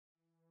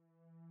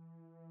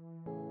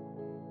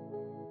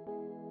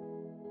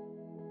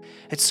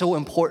It's so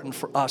important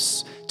for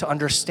us to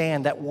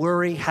understand that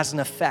worry has an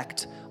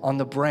effect on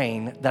the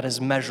brain that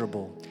is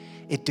measurable.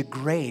 It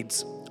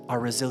degrades our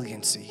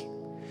resiliency.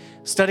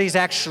 Studies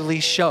actually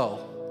show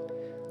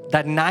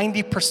that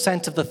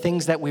 90% of the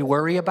things that we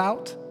worry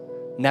about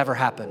never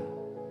happen.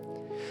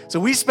 So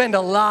we spend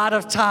a lot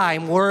of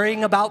time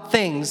worrying about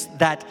things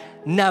that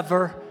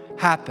never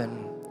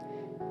happen.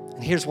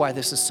 And here's why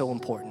this is so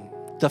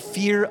important. The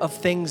fear of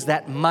things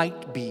that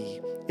might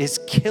be is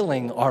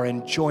killing our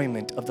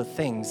enjoyment of the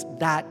things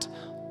that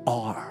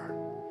are.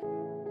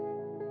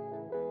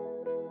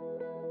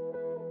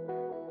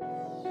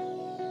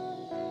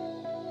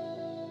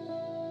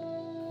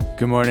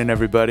 Good morning,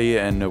 everybody,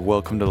 and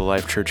welcome to the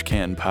Life Church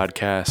Canton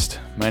podcast.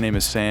 My name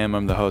is Sam.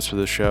 I'm the host for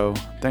the show.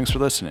 Thanks for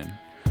listening.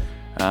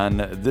 On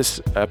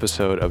this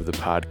episode of the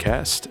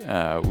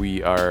podcast,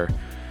 we are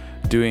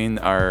doing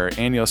our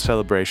annual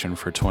celebration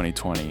for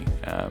 2020.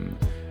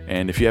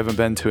 And if you haven't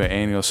been to an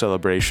annual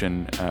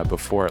celebration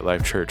before at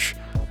Life Church,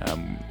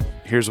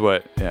 here's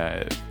what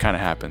kind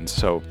of happens.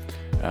 So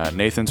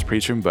Nathan's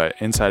preaching, but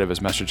inside of his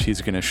message,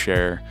 he's going to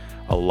share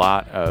a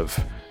lot of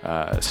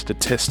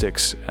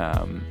statistics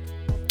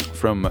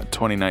from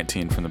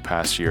 2019, from the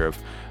past year,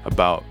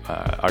 about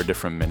our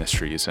different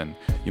ministries. And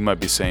you might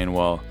be saying,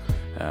 well,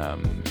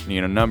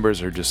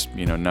 numbers are just,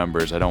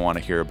 numbers. I don't want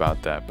to hear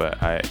about that.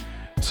 But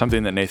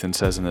something that Nathan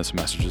says in this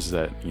message is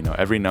that,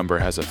 every number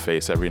has a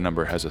face, every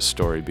number has a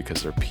story,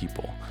 because they're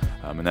people.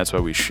 And that's why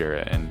we share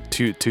it. And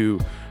two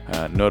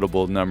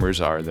notable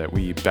numbers are that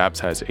we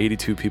baptized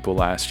 82 people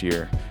last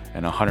year,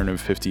 and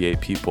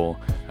 158 people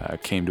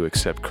came to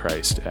accept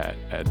Christ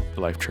at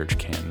Life Church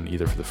Canton,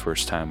 either for the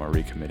first time or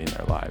recommitting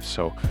their lives.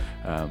 So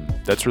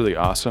that's really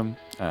awesome,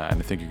 and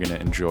I think you're going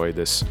to enjoy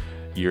this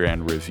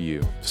year-end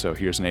review. So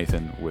here's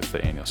Nathan with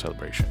the annual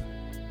celebration.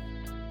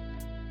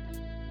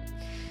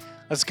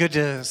 It's good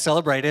to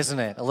celebrate, isn't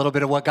it? A little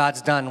bit of what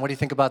God's done. What do you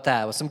think about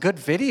that? With some good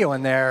video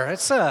in there.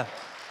 It's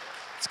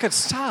good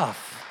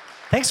stuff.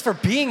 Thanks for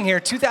being here.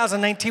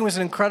 2019 was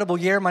an incredible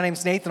year. My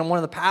name's Nathan. I'm one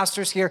of the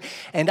pastors here,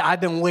 and I've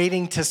been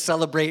waiting to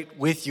celebrate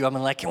with you. I'm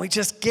like, can we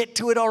just get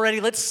to it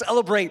already? Let's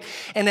celebrate.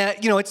 And,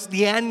 it's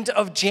the end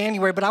of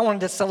January, but I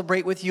wanted to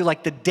celebrate with you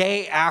like the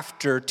day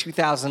after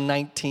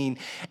 2019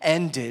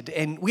 ended.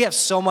 And we have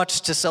so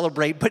much to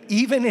celebrate, but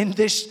even in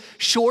this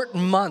short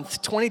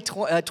month,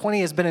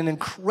 2020 has been an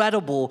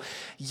incredible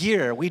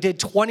year. We did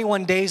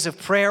 21 days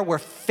of prayer. We're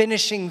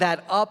finishing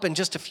that up in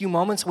just a few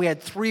moments. We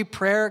had 3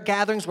 prayer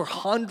gatherings where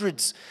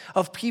hundreds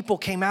of people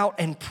came out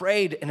and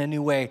prayed in a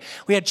new way.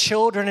 We had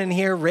children in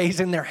here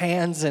raising their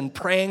hands and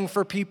praying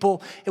for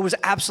people. It was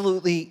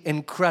absolutely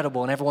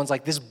incredible. And everyone's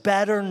like, this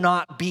better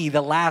not be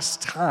the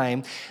last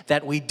time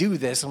that we do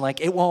this. I'm like,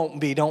 it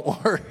won't be, don't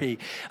worry.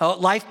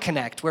 Life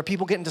Connect, where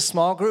people get into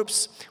small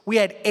groups. We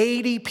had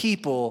 80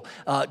 people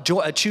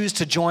choose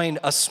to join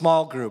a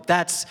small group.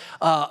 That's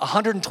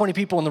 120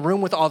 people in the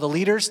room with all the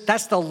leaders.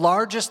 That's the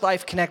largest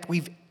Life Connect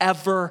we've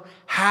ever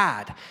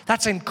had.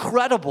 That's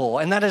incredible,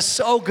 and that is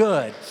so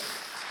good.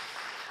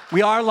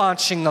 We are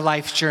launching the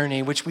Life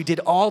Journey, which we did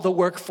all the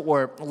work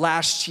for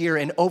last year,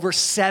 and over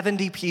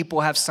 70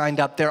 people have signed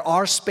up. There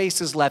are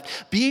spaces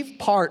left. Be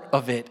part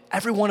of it.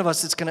 Every one of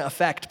us it's going to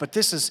affect, but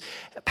this is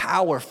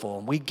powerful.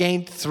 We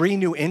gained 3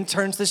 new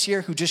interns this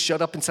year who just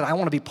showed up and said, I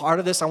want to be part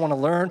of this. I want to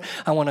learn.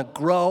 I want to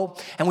grow.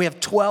 And we have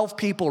 12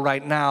 people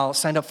right now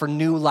signed up for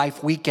New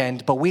Life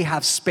Weekend, but we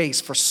have space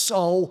for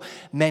so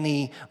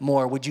many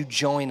more. Would you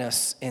join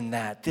us in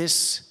that?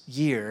 This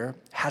year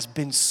has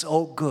been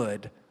so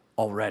good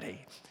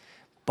already.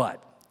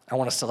 But I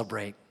want to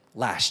celebrate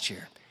last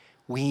year.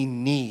 We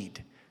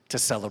need to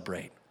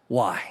celebrate.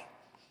 Why?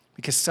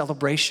 Because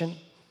celebration,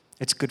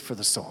 it's good for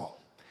the soul.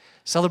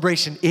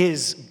 Celebration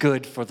is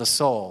good for the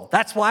soul.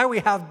 That's why we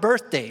have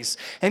birthdays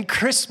and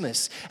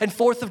Christmas and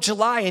 4th of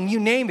July and you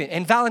name it,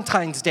 and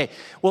Valentine's Day.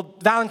 Well,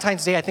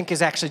 Valentine's Day I think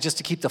is actually just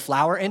to keep the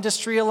flower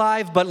industry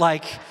alive, but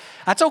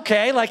that's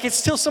okay. It's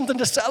still something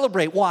to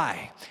celebrate.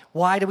 Why?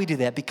 Why do we do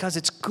that? Because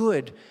it's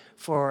good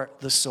for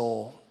the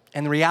soul.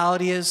 And the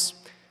reality is,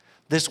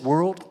 this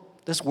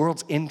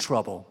world's in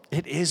trouble.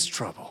 It is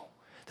trouble.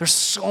 There's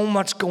so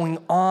much going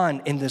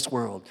on in this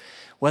world.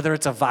 Whether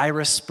it's a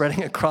virus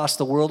spreading across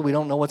the world, we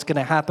don't know what's going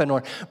to happen,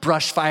 or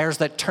brush fires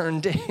that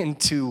turned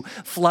into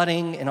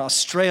flooding in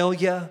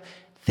Australia.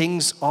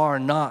 Things are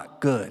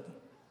not good.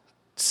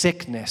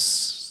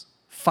 Sickness,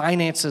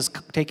 finances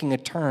taking a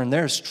turn.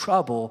 There's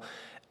trouble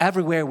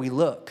everywhere we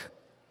look.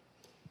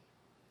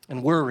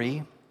 And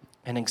worry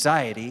and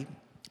anxiety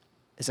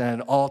is at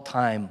an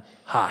all-time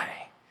high.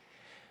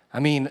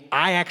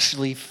 I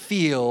actually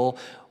feel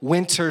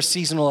winter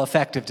seasonal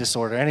affective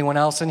disorder. Anyone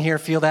else in here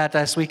feel that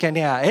this weekend?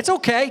 Yeah, it's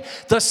okay.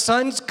 The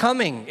sun's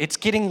coming. It's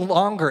getting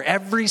longer.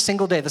 Every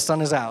single day the sun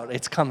is out.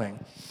 It's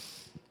coming.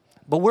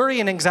 But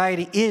worry and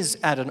anxiety is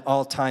at an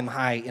all-time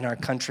high in our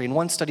country. And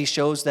one study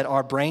shows that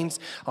our brains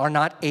are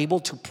not able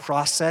to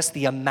process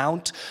the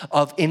amount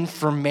of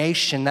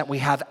information that we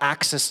have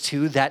access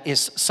to that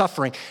is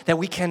suffering, that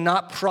we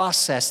cannot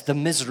process the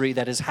misery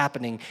that is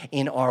happening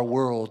in our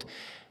world.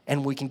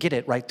 and we can get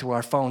it right through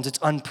our phones. It's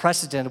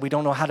unprecedented. We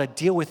don't know how to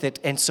deal with it,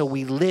 and so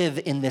we live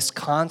in this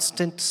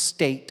constant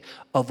state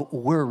of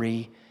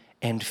worry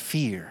and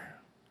fear.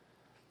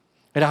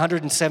 We had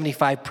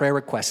 175 prayer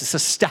requests. It's a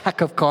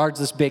stack of cards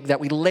this big that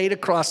we laid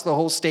across the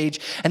whole stage,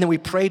 and then we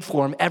prayed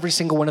for them every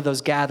single one of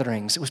those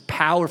gatherings. It was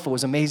powerful. It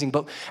was amazing.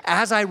 But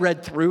as I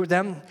read through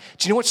them,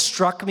 do you know what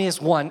struck me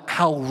as one?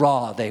 How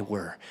raw they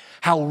were,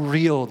 how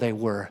real they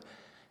were,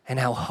 and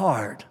how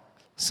hard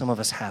some of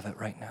us have it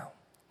right now.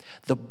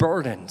 The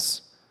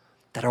burdens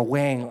that are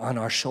weighing on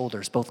our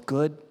shoulders, both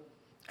good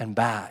and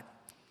bad.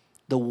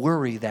 The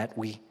worry that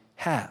we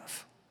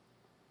have.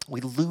 We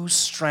lose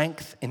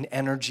strength and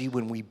energy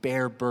when we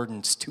bear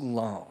burdens too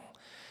long.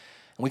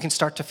 And we can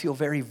start to feel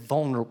very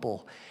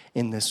vulnerable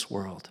in this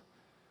world.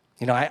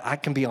 You know, I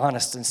can be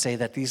honest and say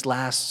that these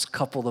last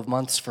couple of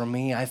months for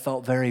me, I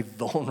felt very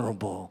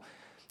vulnerable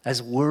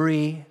as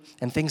worry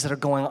and things that are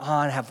going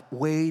on have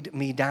weighed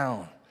me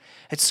down.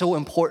 It's so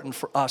important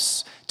for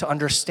us to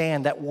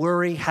understand that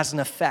worry has an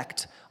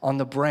effect on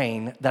the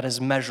brain that is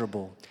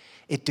measurable.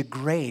 It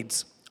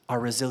degrades our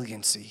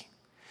resiliency.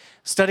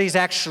 Studies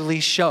actually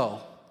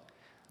show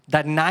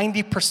that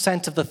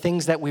 90% of the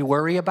things that we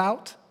worry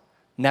about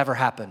never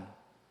happen.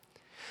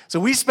 So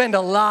we spend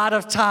a lot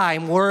of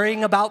time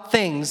worrying about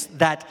things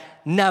that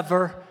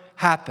never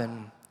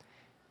happen.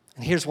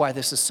 And here's why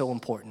this is so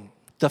important.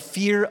 The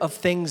fear of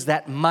things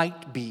that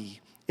might be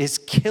is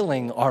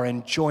killing our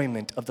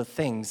enjoyment of the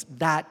things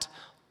that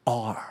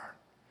are.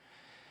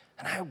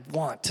 And I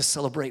want to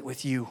celebrate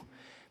with you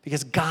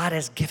because God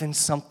has given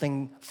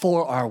something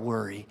for our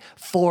worry,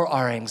 for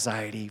our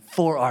anxiety,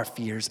 for our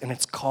fears, and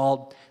it's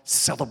called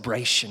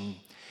celebration.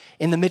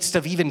 In the midst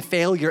of even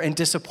failure and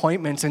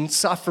disappointments and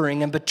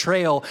suffering and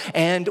betrayal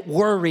and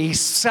worry,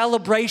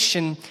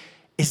 celebration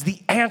is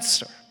the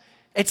answer.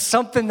 It's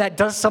something that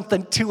does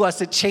something to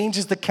us. It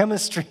changes the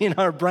chemistry in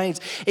our brains.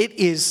 It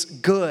is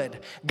good.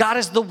 God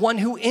is the one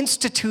who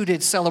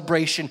instituted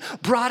celebration,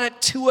 brought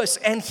it to us,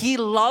 and He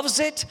loves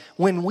it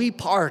when we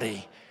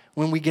party,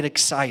 when we get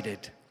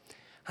excited.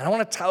 And I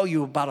want to tell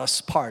you about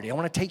a party. I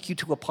want to take you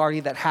to a party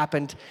that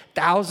happened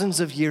thousands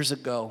of years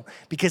ago,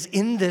 because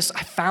in this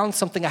I found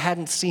something I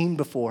hadn't seen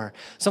before,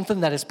 something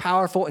that is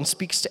powerful and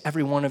speaks to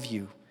every one of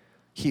you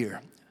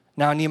here.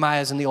 Now,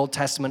 Nehemiah is in the Old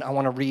Testament. I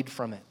want to read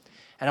from it.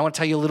 And I want to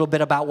tell you a little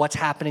bit about what's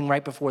happening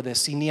right before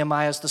this. See,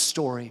 Nehemiah is the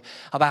story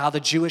about how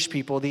the Jewish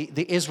people,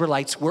 the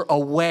Israelites, were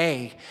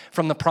away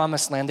from the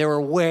promised land. They were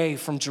away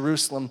from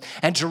Jerusalem,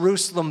 and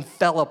Jerusalem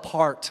fell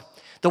apart.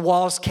 The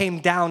walls came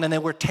down and they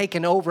were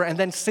taken over. And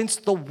then since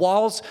the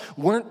walls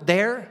weren't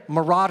there,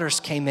 marauders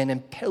came in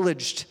and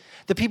pillaged.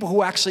 The people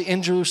who actually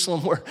in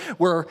Jerusalem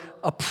were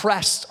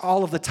oppressed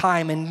all of the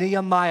time. And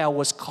Nehemiah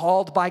was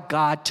called by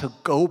God to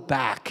go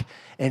back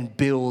and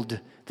build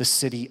the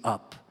city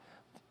up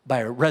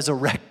by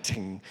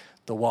resurrecting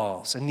the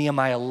walls. And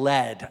Nehemiah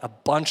led a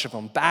bunch of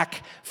them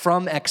back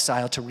from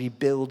exile to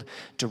rebuild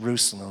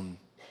Jerusalem.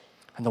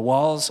 And the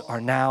walls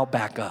are now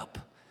back up.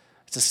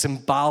 It's a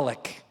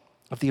symbolic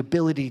of the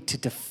ability to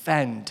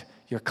defend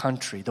your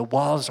country. The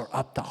walls are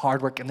up, the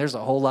hard work, and there's a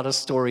whole lot of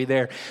story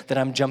there that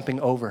I'm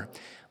jumping over.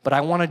 But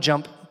I want to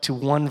jump to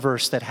one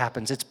verse that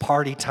happens. It's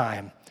party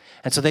time.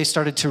 And so they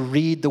started to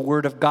read the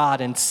word of God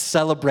and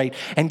celebrate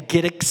and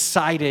get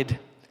excited.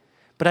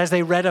 But as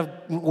they read a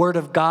word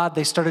of God,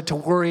 they started to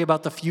worry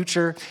about the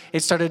future.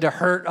 It started to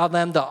hurt on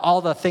them,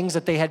 all the things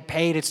that they had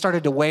paid. It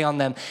started to weigh on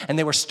them, and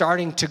they were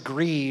starting to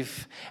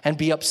grieve and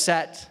be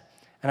upset.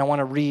 And I want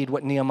to read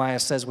what Nehemiah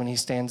says when he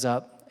stands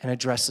up and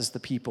addresses the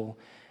people.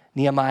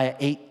 Nehemiah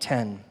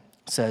 8:10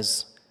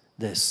 says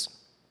this.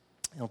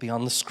 It'll be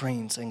on the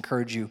screens. I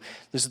encourage you.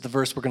 This is the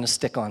verse we're going to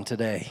stick on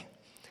today.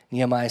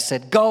 Nehemiah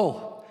said,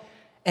 "Go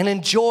and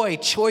enjoy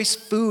choice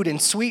food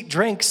and sweet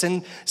drinks,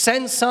 and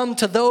send some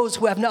to those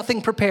who have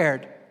nothing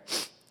prepared.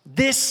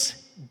 This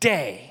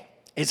day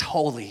is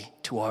holy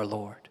to our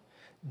Lord.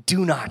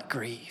 Do not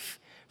grieve,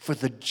 for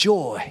the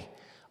joy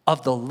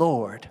of the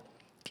Lord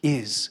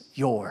is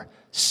your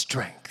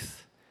strength."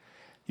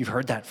 You've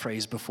heard that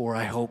phrase before,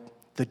 I hope.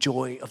 The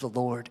joy of the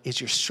Lord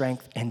is your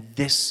strength, and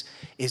this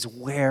is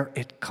where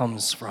it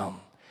comes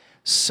from.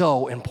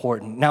 So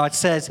important. Now it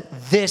says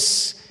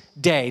this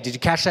day. Did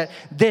you catch that?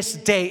 This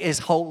day is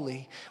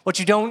holy. What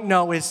you don't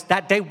know is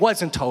that day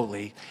wasn't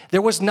holy.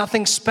 There was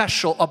nothing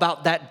special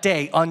about that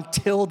day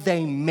until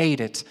they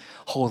made it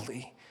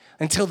holy.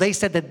 Until they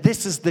said that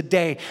this is the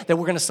day that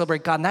we're going to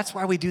celebrate God. And that's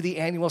why we do the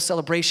annual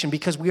celebration,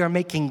 because we are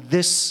making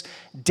this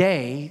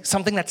day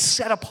something that's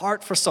set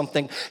apart for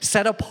something,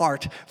 set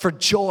apart for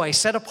joy,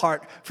 set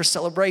apart for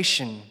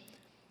celebration.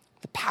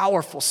 The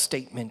powerful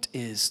statement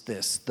is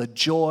this: the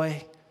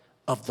joy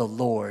of the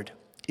Lord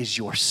is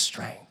your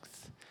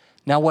strength.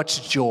 Now, what's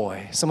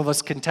joy? Some of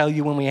us can tell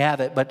you when we have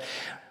it, but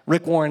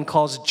Rick Warren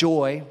calls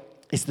joy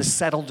is the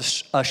settled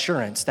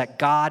assurance that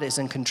God is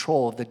in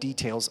control of the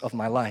details of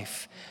my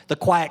life, the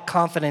quiet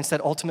confidence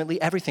that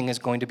ultimately everything is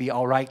going to be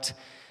all right,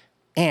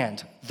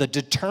 and the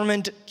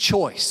determined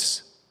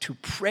choice to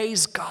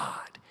praise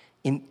God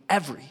in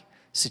every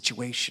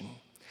situation.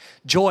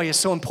 Joy is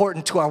so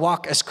important to our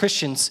walk as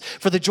Christians.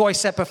 For the joy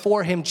set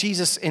before him,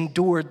 Jesus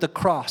endured the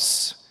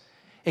cross.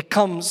 It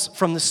comes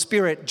from the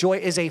Spirit. Joy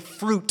is a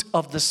fruit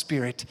of the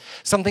Spirit.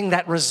 Something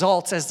that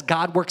results as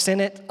God works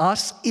in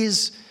us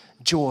is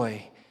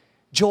joy.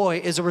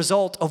 Joy is a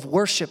result of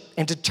worship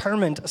and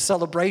determined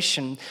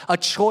celebration. A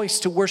choice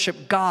to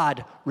worship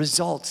God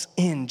results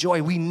in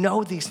joy. We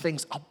know these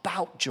things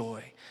about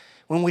joy.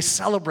 When we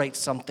celebrate,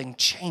 something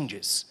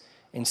changes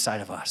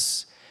inside of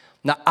us.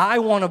 Now, I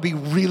want to be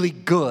really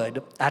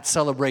good at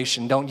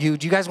celebration, don't you?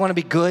 Do you guys want to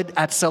be good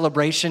at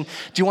celebration?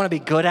 Do you want to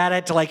be good at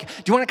it? Do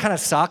you want to kind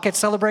of suck at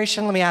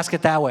celebration? Let me ask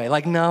it that way.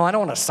 No, I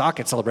don't want to suck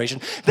at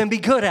celebration. Then be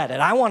good at it.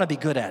 I want to be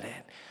good at it.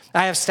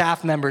 I have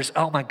staff members,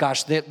 oh my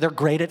gosh, they're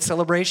great at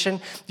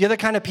celebration. You're the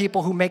kind of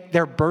people who make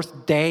their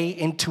birthday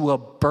into a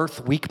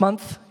birth week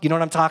month. You know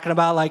what I'm talking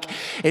about?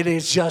 It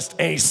is just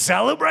a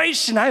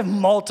celebration. I have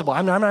multiple.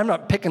 I'm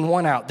not picking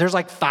one out. There's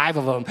 5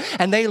 of them.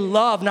 And they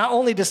love not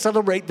only to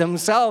celebrate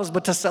themselves,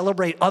 but to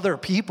celebrate other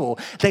people.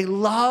 They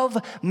love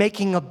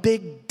making a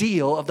big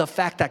deal of the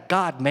fact that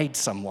God made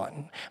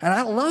someone. And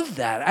I love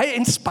that. It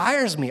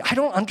inspires me. I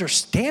don't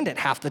understand it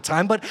half the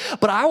time, but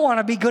I want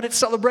to be good at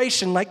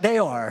celebration like they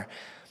are.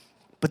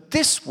 But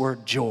this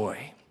word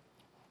joy,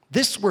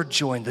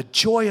 and the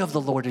joy of the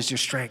Lord is your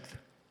strength,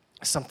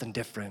 is something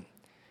different.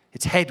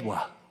 It's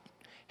hedwa.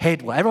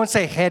 Hedwa. Everyone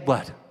say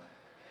hedwa. A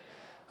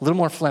little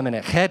more phlegm in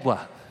it.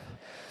 Hedwa.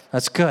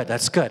 That's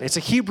good. It's a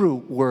Hebrew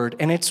word,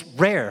 and it's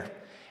rare.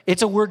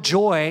 It's a word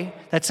joy.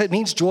 It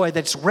means joy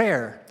that's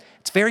rare.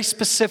 It's very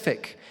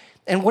specific.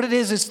 And what it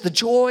is the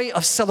joy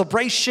of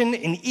celebration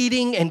and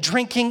eating and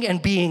drinking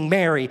and being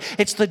merry.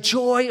 It's the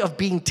joy of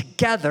being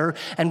together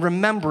and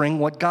remembering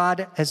what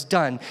God has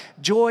done.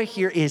 Joy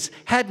here is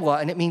hedwa,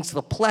 and it means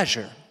the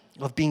pleasure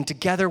of being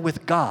together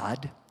with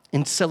God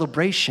in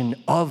celebration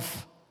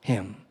of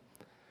him.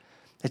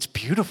 It's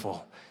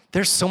beautiful.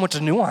 There's so much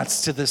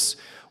nuance to this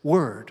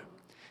word.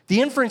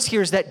 The inference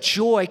here is that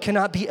joy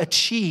cannot be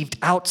achieved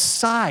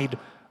outside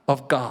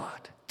of God.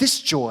 This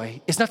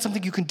joy is not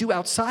something you can do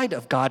outside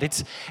of God.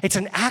 It's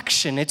an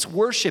action, it's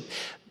worship,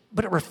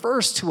 but it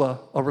refers to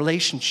a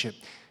relationship.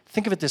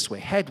 Think of it this way,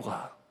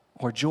 hedwa,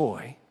 or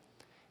joy,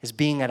 is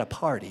being at a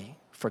party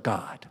for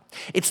God.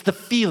 It's the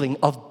feeling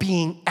of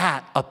being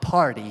at a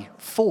party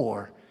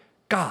for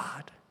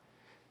God.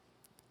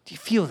 Do you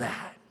feel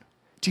that?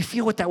 Do you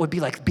feel what that would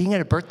be like, being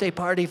at a birthday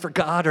party for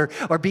God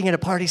or being at a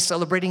party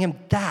celebrating him?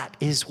 That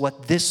is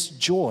what this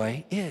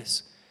joy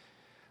is.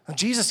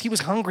 Jesus, he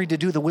was hungry to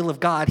do the will of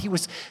God. He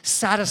was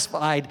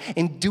satisfied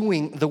in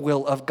doing the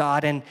will of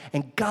God. And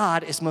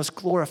God is most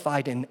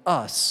glorified in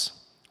us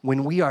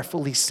when we are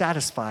fully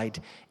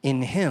satisfied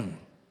in him.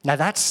 Now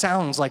that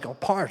sounds like a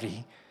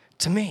party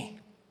to me.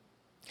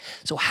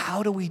 So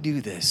how do we do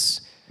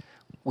this?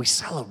 We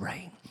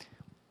celebrate.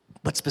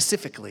 But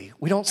specifically,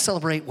 we don't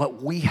celebrate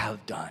what we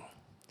have done.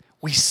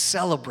 We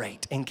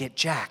celebrate and get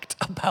jacked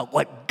about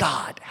what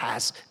God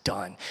has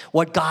done,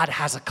 what God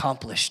has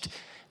accomplished.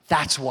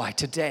 That's why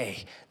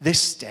today,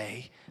 this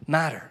day,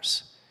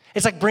 matters.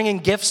 It's like bringing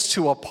gifts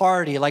to a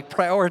party, like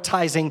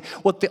prioritizing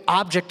what the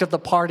object of the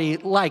party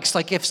likes.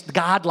 Like if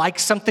God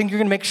likes something, you're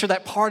going to make sure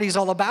that party's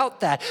all about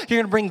that. You're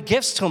going to bring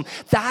gifts to him.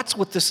 That's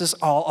what this is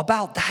all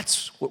about.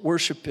 That's what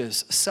worship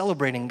is,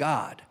 celebrating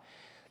God.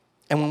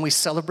 And when we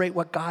celebrate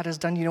what God has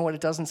done, you know what it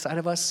does inside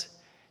of us?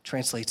 It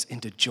translates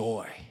into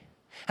joy.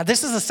 And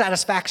this is a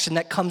satisfaction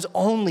that comes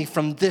only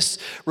from this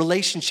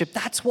relationship.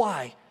 That's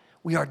why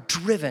we are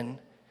driven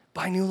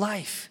by new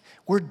life.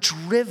 We're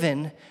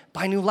driven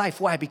by new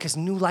life. Why? Because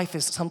new life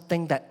is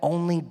something that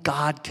only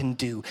God can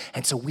do.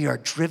 And so we are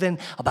driven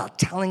about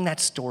telling that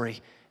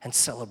story and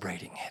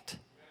celebrating it.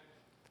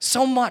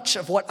 So much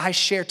of what I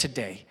share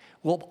today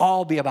will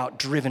all be about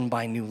driven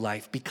by new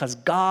life because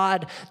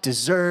God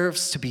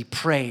deserves to be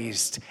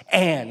praised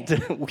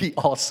and we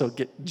also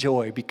get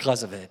joy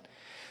because of it.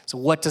 So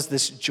what does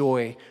this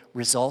joy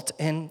result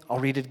in? I'll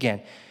read it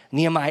again.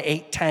 Nehemiah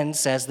 8:10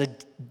 says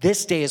that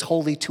this day is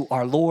holy to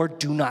our Lord.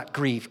 Do not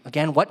grieve.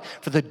 Again, what?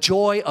 For the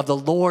joy of the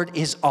Lord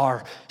is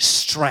our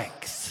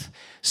strength.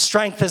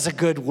 Strength is a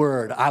good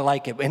word. I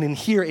like it. And in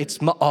here, it's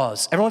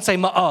ma'oz. Everyone say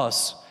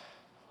ma'oz.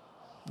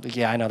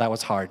 Yeah, I know that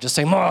was hard. Just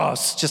say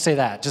ma'oz. Just say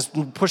that. Just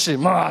push it.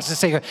 Ma'oz. Just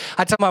say it.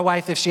 I tell my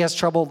wife if she has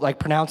trouble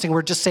pronouncing a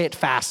word, just say it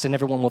fast and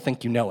everyone will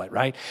think you know it,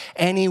 right?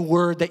 Any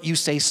word that you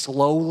say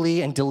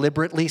slowly and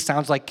deliberately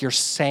sounds like you're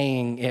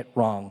saying it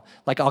wrong.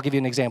 I'll give you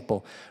an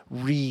example.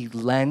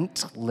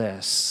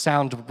 Relentless.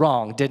 Sound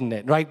wrong, didn't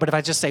it? Right? But if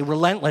I just say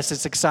relentless,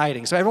 it's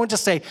exciting. So everyone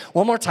just say,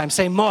 one more time,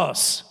 say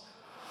ma'oz.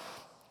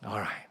 All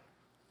right.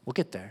 We'll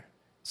get there.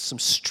 Some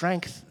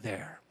strength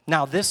there.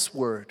 Now, this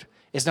word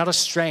is not a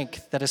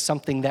strength that is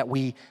something that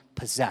we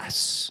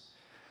possess,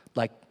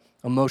 like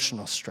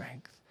emotional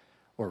strength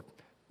or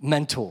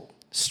mental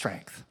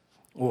strength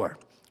or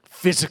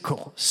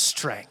physical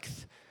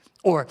strength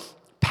or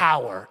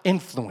power,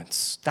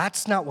 influence.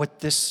 That's not what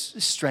this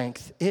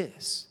strength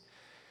is.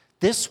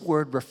 This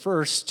word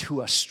refers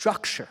to a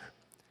structure,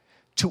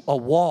 to a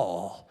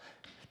wall,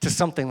 to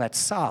something that's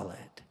solid.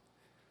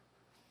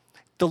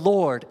 The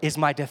Lord is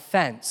my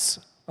defense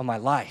of my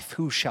life.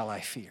 Who shall I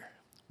fear?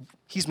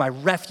 He's my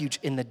refuge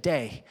in the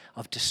day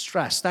of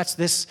distress. That's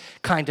this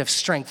kind of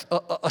strength,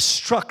 a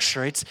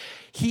structure.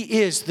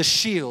 He is the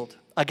shield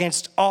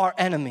against our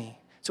enemy.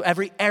 So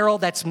every arrow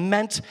that's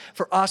meant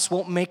for us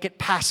won't make it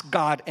past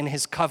God and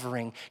his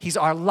covering. He's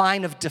our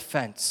line of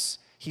defense.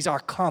 He's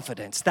our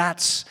confidence.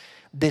 That's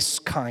this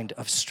kind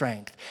of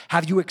strength.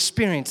 Have you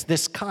experienced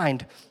this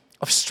kind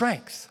of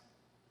strength?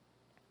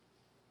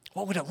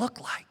 What would it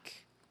look like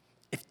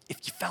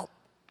if you felt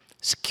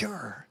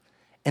secure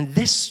in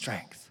this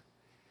strength?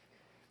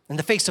 In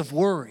the face of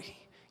worry,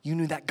 you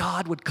knew that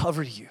God would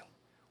cover you.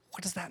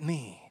 What does that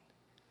mean?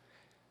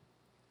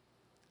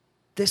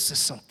 This is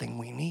something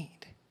we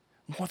need.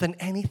 More than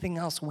anything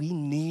else, we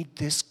need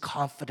this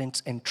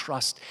confidence and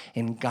trust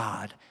in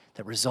God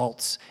that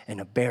results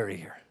in a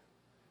barrier,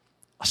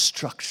 a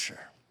structure,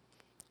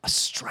 a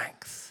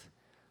strength.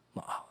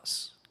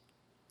 Ma'az.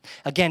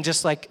 Again,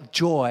 just like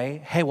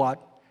joy, hewat,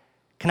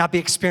 cannot be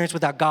experienced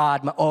without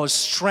God, ma'oz,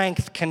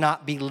 strength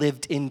cannot be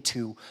lived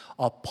into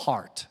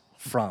apart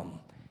from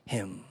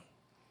him.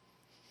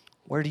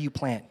 Where do you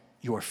plant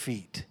your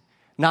feet?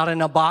 Not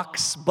in a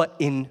box, but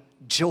in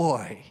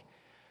joy,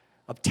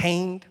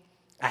 obtained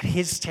at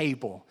his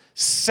table,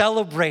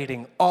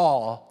 celebrating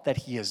all that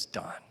he has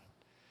done.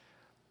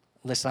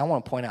 Listen, I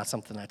want to point out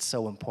something that's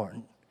so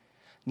important.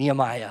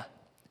 Nehemiah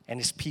and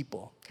his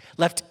people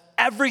left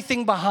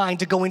everything behind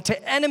to go into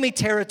enemy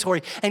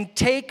territory and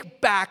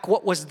take back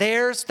what was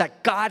theirs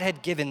that God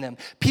had given them.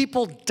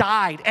 People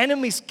died,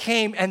 enemies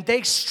came, and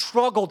they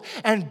struggled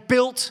and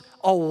built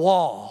a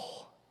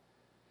wall.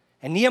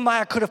 And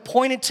Nehemiah could have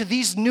pointed to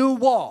these new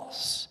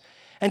walls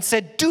and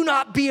said, do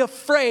not be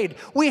afraid.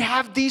 We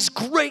have these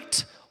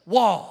great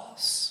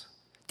walls.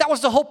 That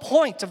was the whole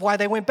point of why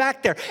they went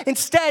back there.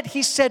 Instead,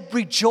 he said,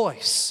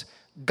 rejoice.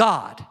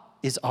 God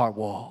is our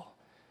wall.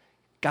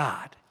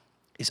 God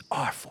is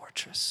our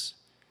fortress.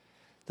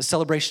 The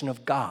celebration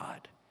of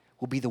God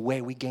will be the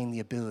way we gain the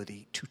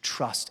ability to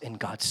trust in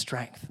God's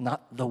strength,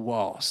 not the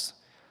walls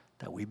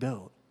that we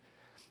build.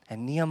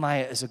 And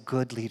Nehemiah is a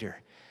good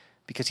leader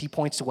because he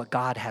points to what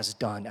God has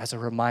done as a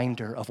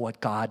reminder of what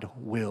God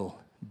will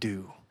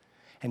do.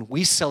 And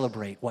we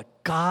celebrate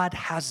what God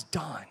has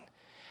done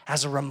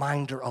as a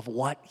reminder of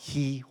what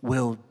he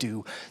will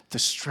do. The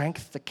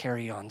strength to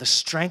carry on, the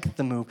strength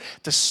to move,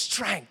 the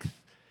strength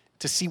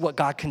to see what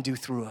God can do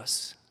through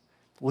us.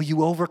 Will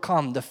you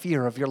overcome the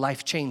fear of your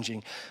life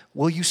changing?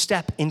 Will you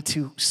step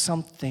into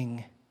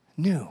something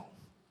new?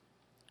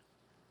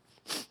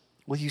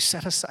 Will you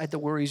set aside the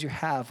worries you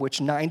have, which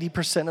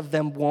 90% of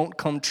them won't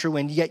come true,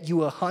 and yet you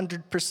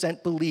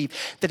 100% believe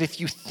that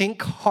if you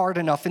think hard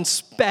enough and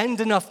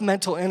spend enough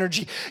mental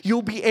energy,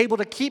 you'll be able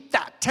to keep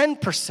that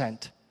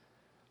 10%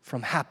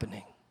 from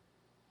happening?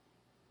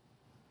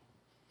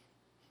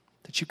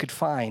 That you could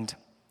find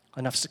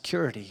enough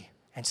security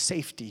and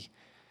safety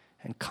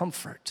and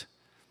comfort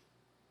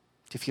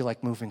to feel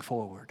like moving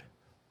forward.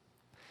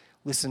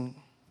 Listen,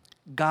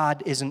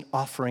 God isn't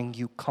offering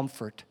you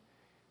comfort.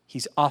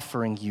 He's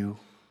offering you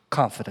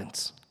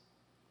confidence.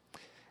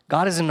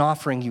 God isn't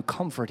offering you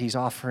comfort. He's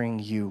offering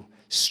you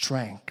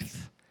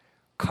strength,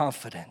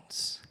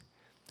 confidence.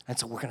 And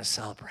so we're going to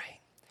celebrate.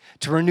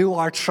 To renew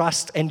our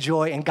trust and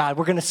joy in God,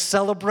 we're going to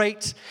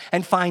celebrate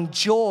and find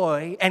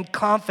joy and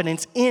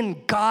confidence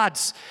in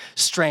God's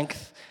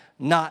strength,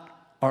 not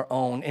our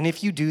own. And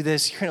if you do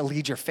this, you're going to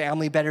lead your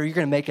family better. You're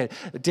going to make a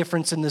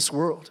difference in this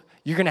world.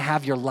 You're going to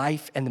have your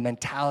life and the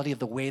mentality of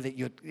the way that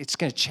it's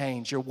going to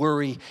change. Your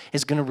worry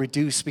is going to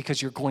reduce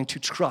because you're going to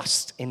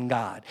trust in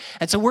God.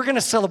 And so we're going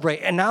to celebrate.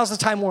 And now's the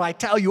time where I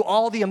tell you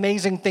all the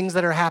amazing things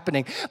that are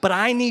happening. But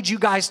I need you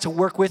guys to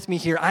work with me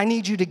here. I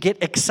need you to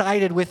get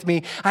excited with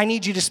me. I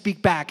need you to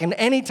speak back. And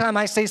anytime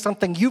I say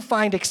something you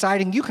find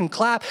exciting, you can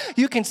clap.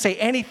 You can say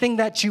anything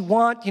that you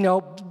want,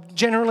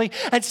 generally,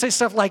 and say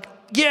stuff like,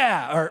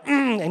 yeah, or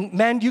and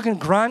men, you can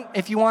grunt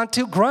if you want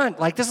to. Grunt.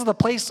 Like, this is the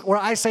place where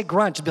I say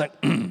grunt. You'll be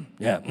like,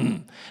 yeah,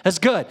 that's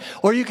good.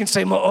 Or you can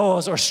say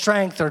Ma'oz or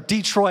strength or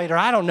Detroit or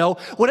I don't know,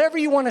 whatever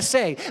you want to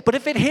say. But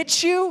if it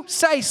hits you,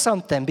 say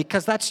something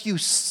because that's you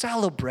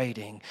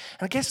celebrating.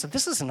 And I guess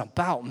this isn't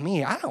about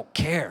me. I don't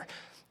care.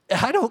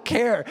 I don't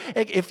care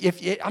if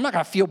I'm not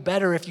going to feel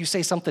better if you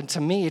say something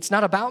to me. It's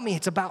not about me.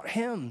 It's about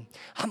him.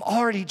 I'm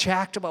already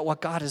jacked about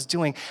what God is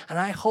doing, and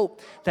I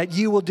hope that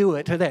you will do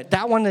it today.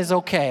 That one is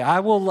okay.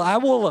 I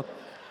will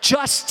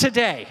just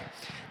today.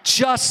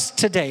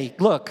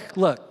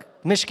 Look,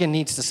 Michigan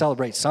needs to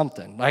celebrate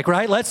something.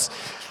 Right?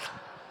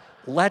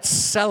 Let's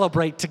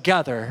celebrate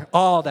together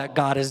all that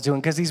God is doing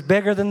because he's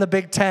bigger than the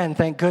Big Ten,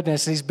 thank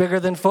goodness. He's bigger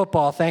than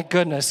football, thank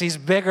goodness. He's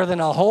bigger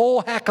than a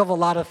whole heck of a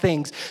lot of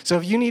things. So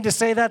if you need to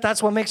say that,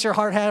 that's what makes your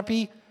heart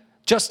happy,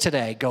 just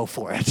today, go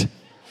for it.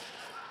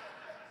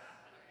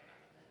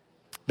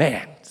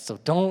 Man, so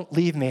don't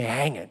leave me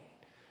hanging.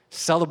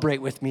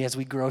 Celebrate with me as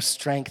we grow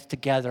strength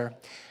together.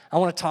 I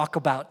want to talk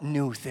about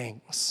new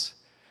things.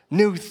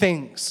 New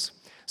things.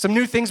 Some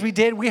new things we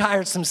did, we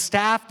hired some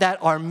staff that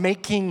are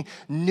making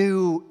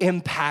new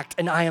impact,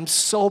 and I am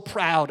so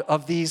proud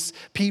of these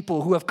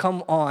people who have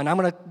come on. I'm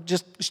going to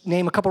just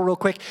name a couple real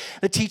quick.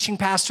 The teaching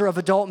pastor of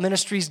adult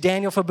ministries,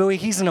 Daniel Fabui,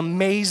 he's an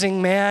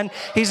amazing man.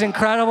 He's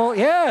incredible.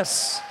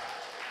 Yes.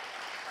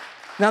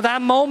 Now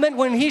that moment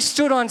when he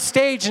stood on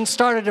stage and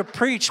started to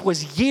preach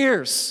was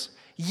years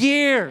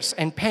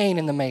and pain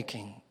in the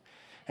making.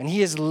 And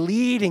he is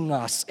leading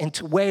us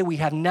into a way we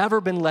have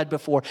never been led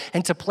before,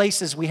 into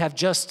places we have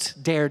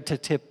just dared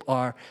to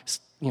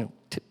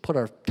put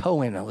our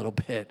toe in a little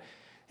bit.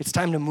 It's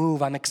time to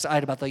move. I'm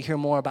excited about that. Hear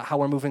more about how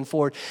we're moving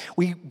forward.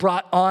 We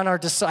brought on our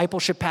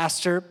discipleship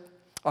pastor,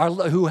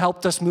 who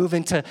helped us move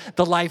into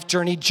the life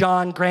journey,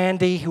 John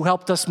Grandy, who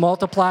helped us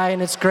multiply,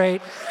 and it's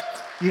great.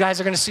 You guys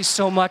are going to see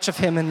so much of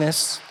him in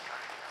this.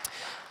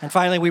 And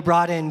finally, we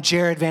brought in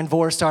Jared Van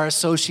Voorst, our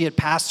associate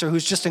pastor,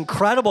 who's just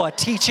incredible at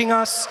teaching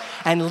us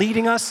and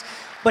leading us.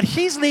 But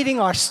he's leading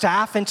our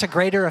staff into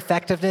greater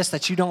effectiveness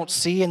that you don't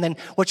see. And then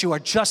what you are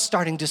just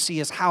starting to see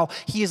is how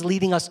he is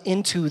leading us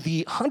into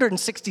the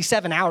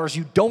 167 hours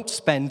you don't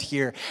spend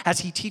here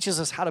as he teaches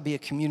us how to be a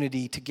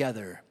community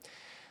together.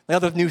 The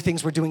other new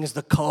things we're doing is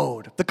the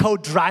code. The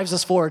code drives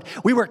us forward.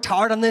 We worked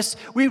hard on this.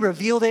 We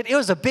revealed it. It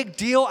was a big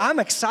deal. I'm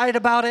excited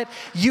about it.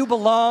 You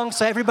belong,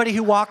 so everybody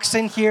who walks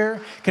in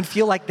here can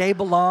feel like they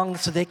belong,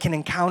 so they can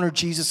encounter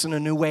Jesus in a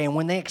new way. And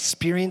when they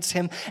experience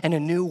him in a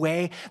new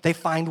way, they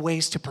find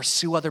ways to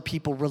pursue other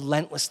people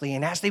relentlessly.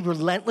 And as they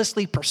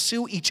relentlessly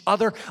pursue each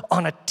other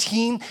on a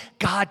team,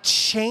 God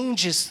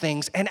changes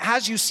things. And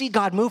as you see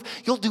God move,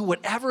 you'll do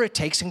whatever it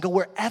takes and go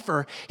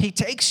wherever he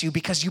takes you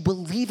because you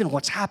believe in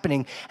what's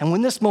happening. And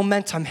when this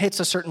momentum hits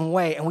a certain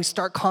way and we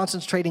start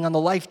concentrating on the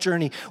life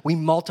journey, we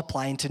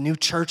multiply into new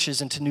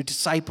churches, into new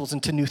disciples,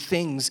 into new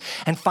things.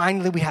 And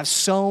finally, we have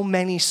so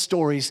many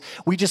stories.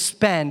 We just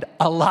spend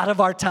a lot of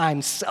our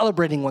time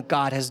celebrating what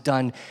God has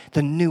done,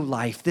 the new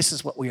life. This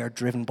is what we are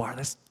driven by.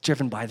 This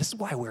is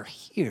why we're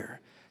here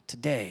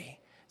today.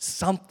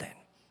 Something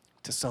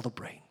to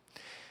celebrate.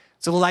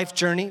 So the life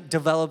journey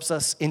develops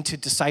us into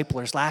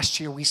disciplers. Last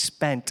year, we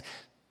spent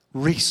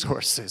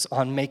resources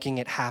on making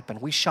it happen.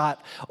 We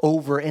shot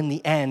over, in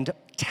the end,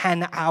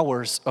 10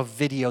 hours of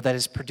video that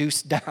is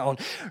produced down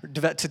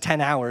to 10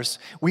 hours.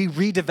 We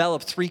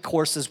redeveloped 3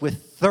 courses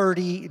with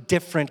 30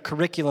 different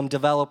curriculum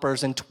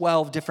developers and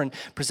 12 different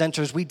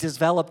presenters. We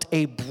developed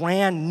a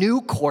brand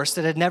new course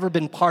that had never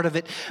been part of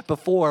it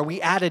before.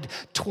 We added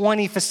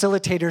 20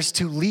 facilitators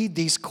to lead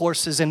these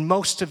courses, and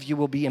most of you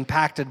will be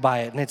impacted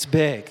by it, and it's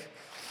big.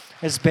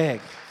 It's big.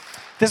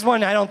 This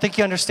one, I don't think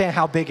you understand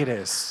how big it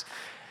is.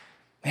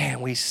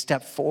 Man, we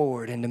step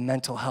forward into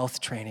mental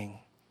health training.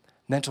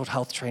 Mental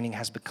health training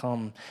has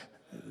begun.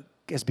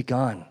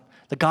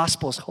 The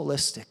gospel is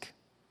holistic.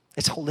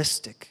 It's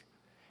holistic.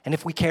 And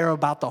if we care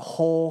about the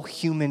whole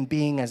human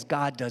being as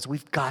God does,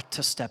 we've got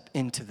to step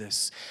into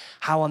this.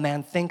 How a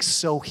man thinks,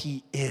 so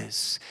he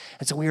is.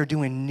 And so we are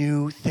doing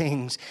new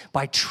things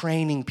by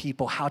training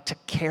people how to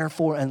care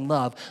for and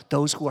love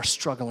those who are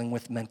struggling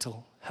with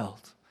mental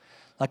health.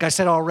 Like I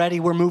said already,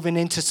 we're moving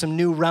into some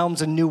new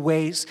realms and new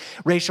ways.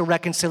 Racial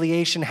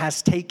reconciliation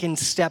has taken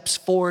steps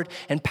forward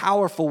in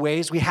powerful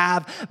ways. We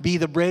have Be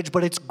the Bridge,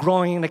 but it's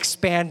growing and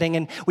expanding.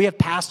 And we have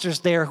pastors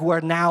there who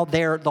are now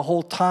there the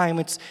whole time.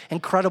 It's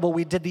incredible.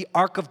 We did the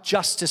Ark of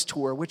Justice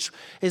tour, which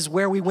is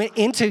where we went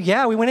into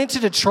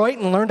Detroit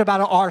and learned about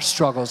our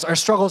struggles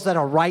that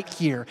are right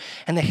here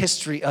and the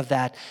history of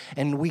that.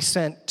 And we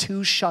sent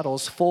 2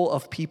 shuttles full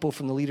of people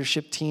from the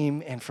leadership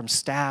team and from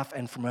staff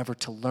and from wherever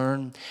to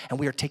learn. And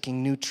we are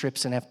taking new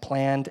trips and have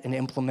planned and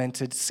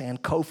implemented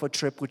Sankofa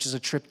trip, which is a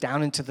trip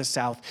down into the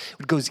South.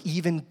 It goes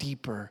even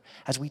deeper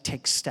as we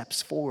take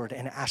steps forward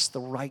and ask the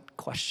right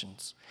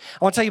questions.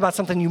 I want to tell you about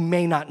something you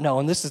may not know,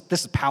 and this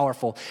is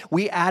powerful.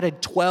 We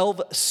added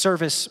 12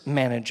 service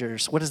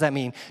managers. What does that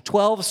mean?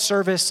 12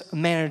 service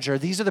manager.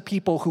 These are the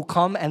people who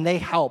come and they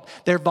help.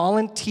 They're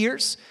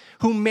volunteers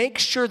who make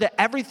sure that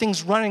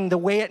everything's running the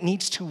way it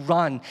needs to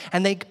run.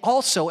 And they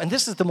also, and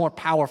this is the more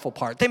powerful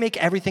part, they make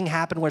everything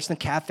happen, where it's in the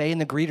cafe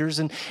and the greeters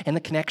and the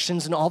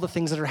connections and all the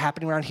things that are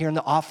happening around here in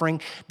the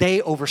offering.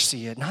 They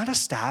oversee it, not a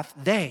staff,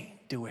 they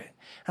do it.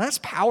 And that's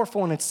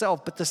powerful in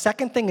itself, but the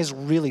second thing is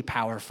really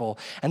powerful.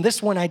 And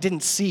this one I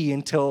didn't see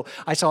until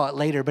I saw it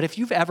later. But if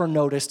you've ever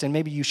noticed, and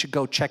maybe you should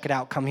go check it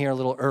out, come here a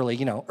little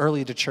early,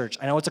 early to church.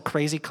 I know it's a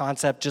crazy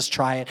concept, just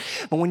try it.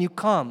 But when you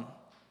come,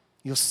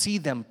 you'll see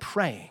them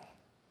praying.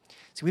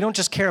 See, we don't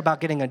just care about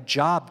getting a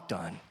job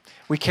done.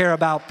 We care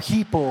about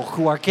people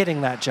who are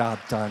getting that job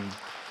done.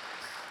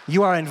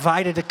 You are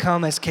invited to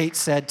come, as Kate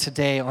said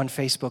today on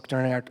Facebook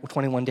during our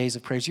 21 days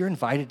of praise. You're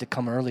invited to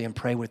come early and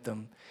pray with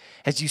them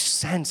as you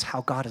sense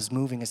how God is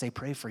moving, as they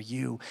pray for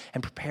you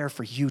and prepare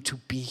for you to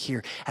be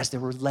here, as they're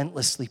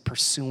relentlessly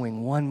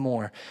pursuing one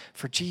more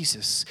for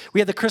Jesus. We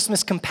had the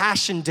Christmas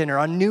Compassion Dinner,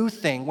 a new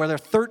thing where there are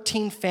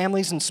 13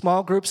 families in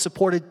small groups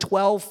supported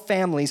 12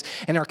 families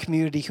in our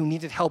community who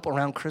needed help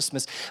around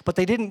Christmas. But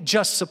they didn't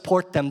just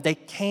support them. They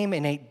came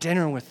and ate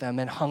dinner with them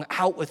and hung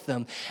out with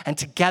them. And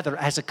together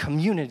as a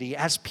community,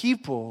 as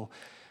people,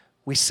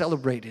 we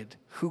celebrated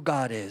who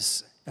God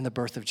is and the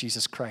birth of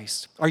Jesus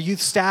Christ. Our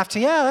youth staff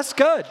team, yeah, that's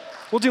good.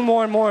 We'll do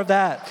more and more of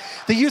that.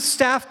 The youth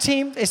staff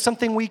team is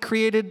something we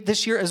created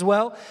this year as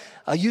well.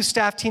 A youth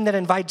staff team that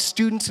invites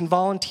students and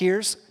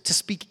volunteers to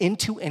speak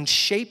into and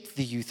shape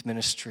the youth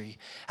ministry,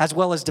 as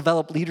well as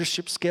develop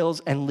leadership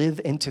skills and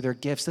live into their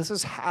gifts. This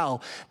is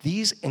how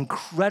these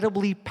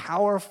incredibly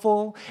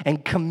powerful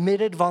and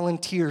committed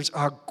volunteers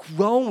are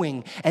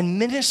growing and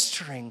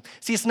ministering.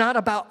 See, it's not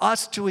about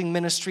us doing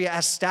ministry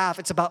as staff.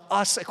 It's about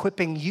us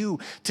equipping you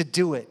to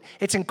do it.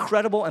 It's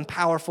incredible and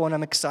powerful, and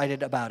I'm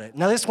excited about it.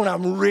 Now, this one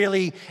I'm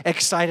really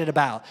excited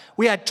about.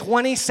 We had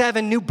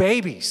 27 new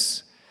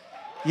babies.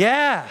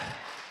 Yeah,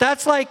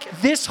 that's like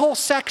this whole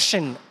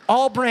section,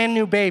 all brand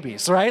new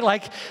babies, right?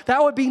 Like,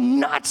 that would be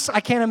nuts.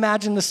 I can't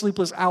imagine the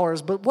sleepless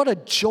hours, but what a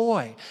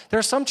joy. There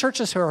are some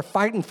churches who are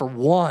fighting for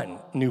one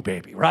new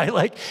baby, right?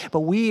 Like, but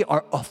we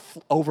are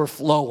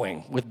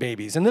overflowing with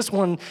babies. And this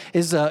one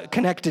is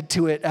connected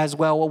to it as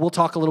well. Well, we'll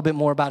talk a little bit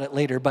more about it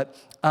later, but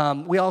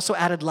we also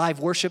added live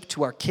worship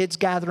to our kids'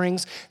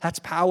 gatherings. That's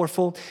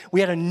powerful.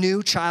 We had a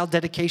new child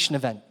dedication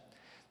event.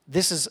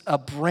 This is a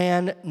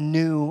brand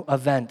new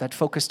event that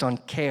focused on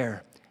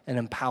care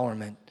and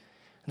empowerment.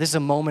 This is a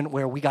moment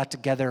where we got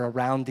together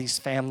around these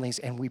families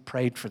and we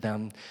prayed for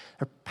them.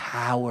 They're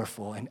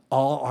powerful, and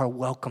all are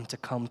welcome to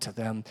come to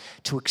them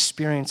to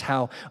experience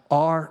how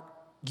our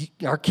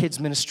kids'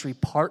 ministry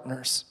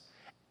partners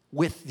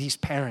with these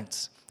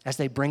parents as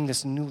they bring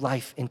this new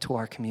life into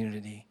our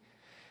community.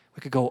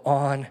 We could go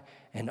on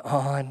and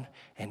on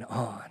and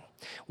on.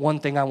 One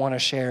thing I want to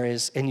share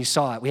is, and you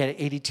saw it, we had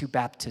 82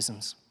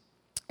 baptisms.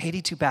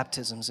 82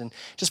 baptisms, and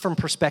just from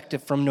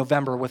perspective from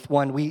November with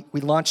one, we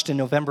launched in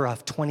November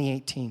of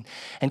 2018.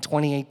 In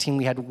 2018,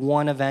 we had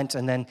one event,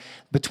 and then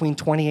between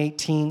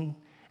 2018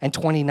 and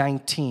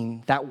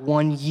 2019, that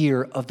 1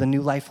 year of the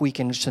New Life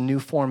Weekend, which is a new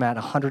format,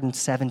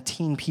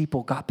 117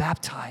 people got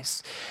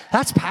baptized.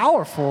 That's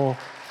powerful.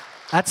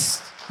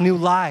 That's new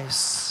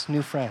lives,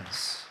 new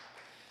friends.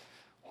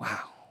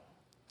 Wow.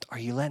 Are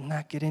you letting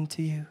that get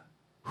into you?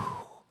 Whew.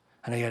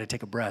 I know you got to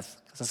take a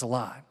breath, because that's a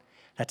lot.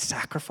 That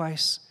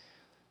sacrifice.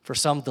 For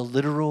some, the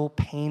literal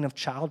pain of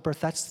childbirth,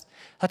 that's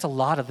a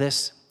lot of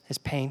this is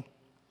pain.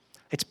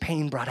 It's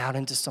pain brought out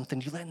into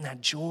something. You letting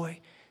that joy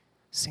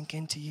sink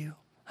into you.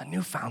 A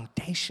new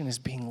foundation is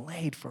being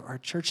laid for our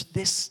church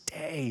this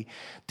day.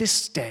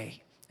 This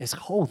day is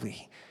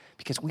holy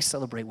because we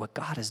celebrate what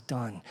God has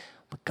done.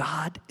 But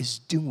God is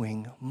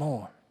doing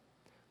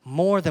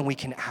more than we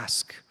can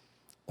ask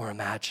or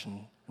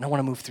imagine. And I want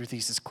to move through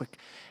these as quick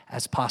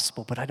as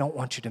possible, but I don't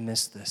want you to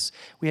miss this.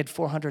 We had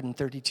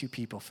 432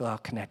 people fill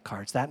out Connect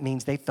cards. That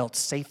means they felt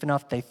safe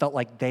enough, they felt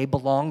like they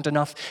belonged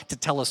enough to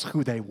tell us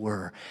who they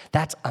were.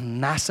 That's a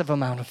massive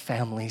amount of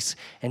families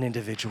and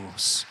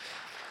individuals.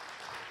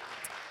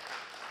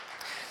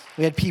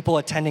 We had people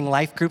attending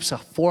life groups. So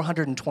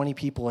 420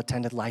 people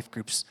attended life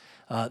groups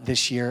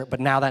this year, but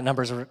now that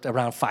number is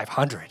around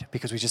 500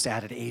 because we just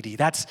added 80.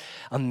 That's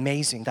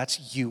amazing.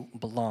 That's You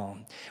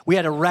Belong. We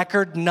had a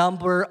record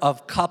number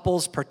of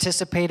couples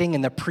participating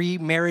in the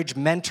pre-marriage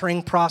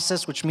mentoring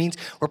process, which means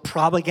we're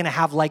probably going to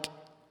have like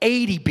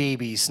 80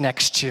 babies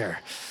next year.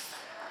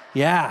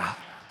 Yeah.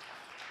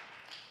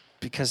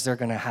 Because they're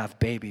going to have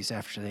babies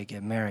after they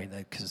get married,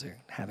 because they're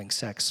having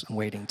sex and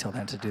waiting till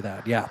then to do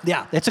that.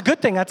 Yeah, it's a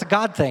good thing. That's a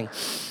God thing.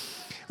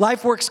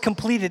 LifeWorks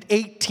completed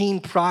 18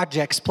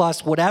 projects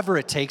plus whatever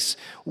it takes,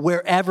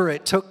 wherever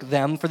it took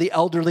them. For the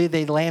elderly,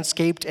 they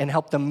landscaped and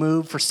helped them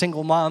move. For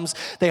single moms,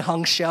 they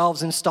hung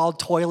shelves, installed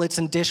toilets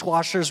and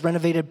dishwashers,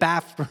 renovated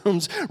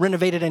bathrooms,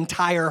 renovated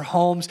entire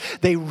homes.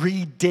 They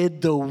redid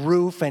the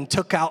roof and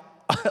took out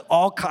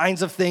all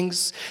kinds of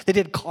things. They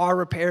did car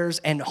repairs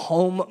and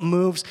home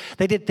moves.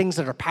 They did things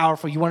that are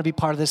powerful. You want to be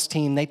part of this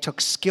team. They took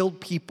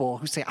skilled people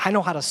who say, I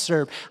know how to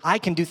serve. I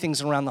can do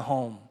things around the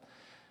home.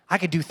 I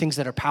could do things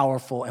that are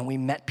powerful, and we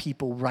met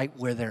people right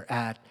where they're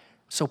at.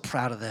 So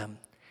proud of them.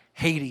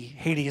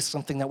 Haiti is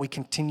something that we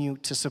continue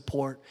to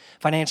support.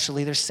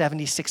 Financially, there's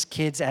 76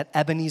 kids at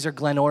Ebenezer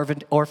Glen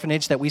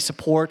Orphanage that we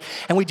support,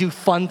 and we do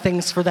fun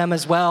things for them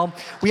as well.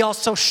 We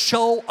also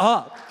show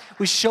up.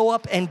 We show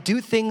up and do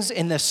things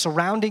in the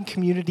surrounding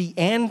community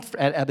and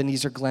at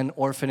Ebenezer Glen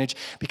Orphanage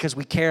because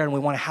we care and we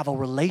want to have a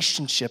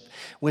relationship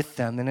with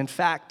them. And in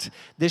fact,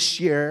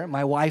 this year,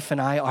 my wife and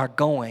I are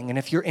going. And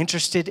if you're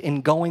interested in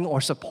going or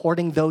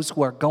supporting those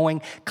who are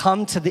going,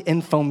 come to the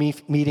info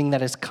meeting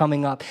that is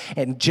coming up.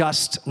 And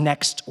just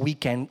next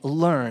weekend,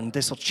 learn.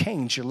 This will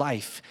change your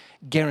life,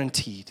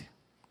 guaranteed.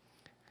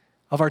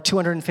 Of our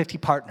 250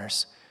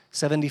 partners,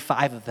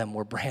 75 of them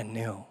were brand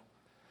new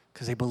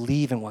because they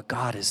believe in what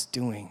God is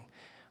doing.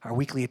 Our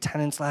weekly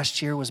attendance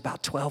last year was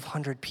about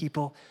 1,200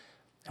 people,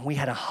 and we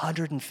had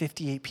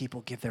 158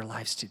 people give their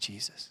lives to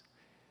Jesus.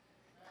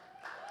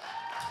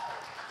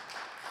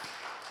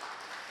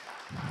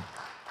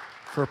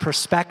 For a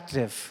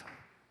perspective,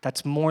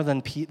 that's more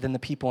than the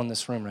people in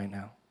this room right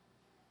now.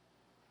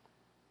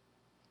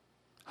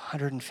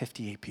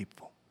 158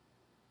 people.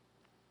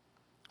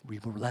 We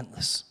were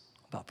relentless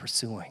about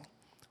pursuing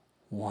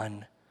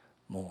one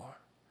more.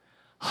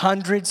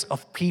 Hundreds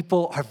of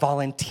people are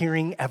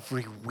volunteering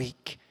every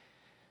week.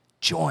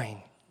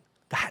 Join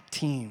that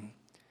team.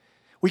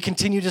 We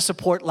continue to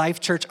support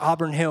Life Church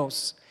Auburn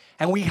Hills,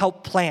 and we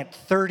help plant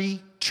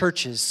 30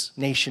 churches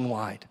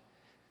nationwide.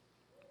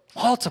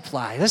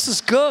 Multiply. This is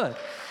good.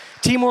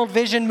 Team World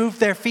Vision moved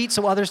their feet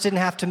so others didn't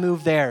have to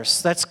move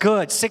theirs. That's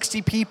good.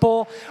 60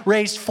 people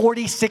raised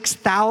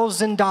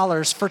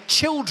 $46,000 for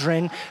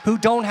children who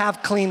don't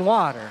have clean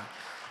water.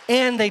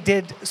 And they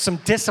did some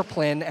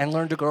discipline and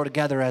learned to grow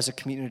together as a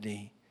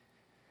community.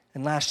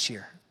 And last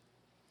year,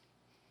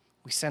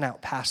 we sent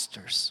out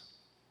pastors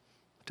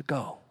to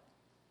go.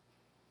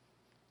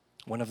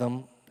 One of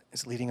them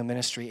is leading a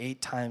ministry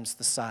 8 times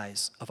the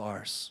size of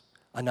ours.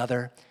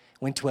 Another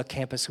went to a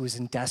campus who was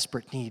in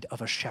desperate need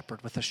of a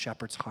shepherd with a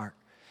shepherd's heart.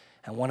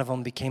 And one of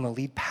them became a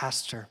lead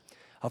pastor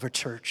of a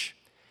church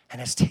and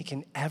has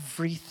taken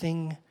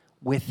everything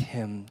with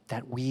him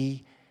that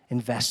we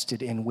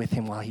invested in with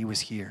him while he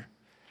was here.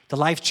 The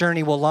Life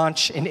Journey will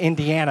launch in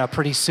Indiana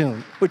pretty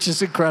soon, which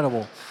is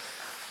incredible.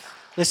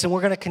 Listen,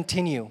 we're going to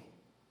continue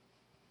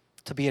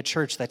to be a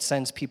church that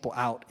sends people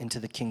out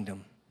into the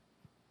kingdom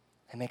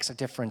and makes a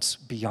difference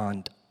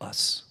beyond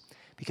us,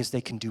 because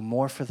they can do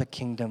more for the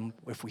kingdom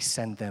if we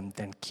send them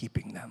than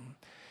keeping them.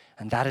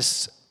 And that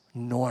is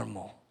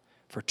normal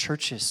for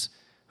churches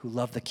who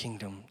love the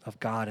kingdom of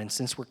God. And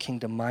since we're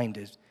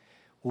kingdom-minded,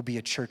 we'll be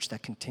a church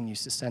that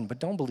continues to send. But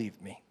don't believe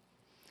me.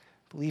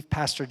 Believe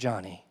Pastor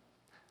Johnny,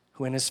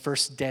 who in his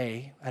first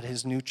day at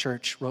his new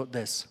church wrote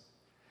this: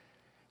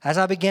 "As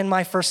I begin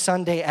my first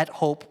Sunday at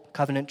Hope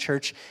Covenant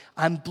Church,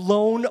 I'm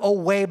blown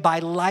away by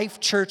Life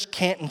Church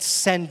Canton's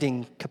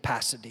sending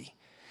capacity.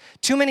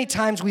 Too many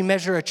times we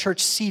measure a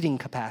church seating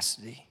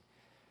capacity.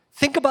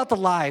 Think about the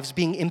lives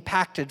being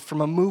impacted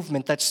from a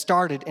movement that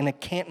started in a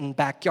Canton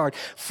backyard.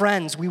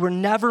 Friends, we were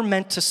never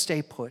meant to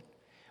stay put.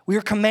 We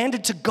are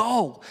commanded to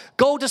go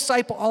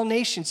disciple all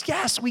nations.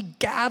 Yes, we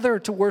gather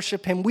to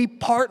worship him. We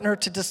partner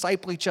to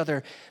disciple each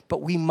other,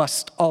 but we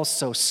must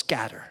also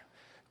scatter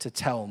to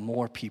tell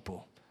more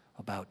people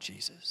about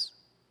Jesus."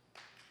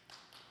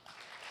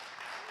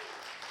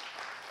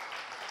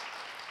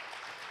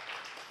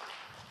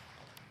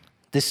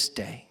 This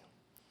day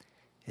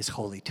is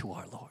holy to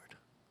our Lord.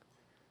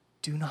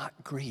 Do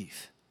not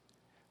grieve,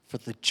 for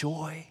the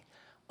joy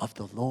of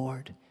the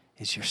Lord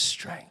is your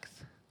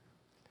strength.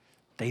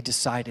 They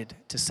decided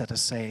to set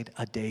aside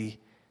a day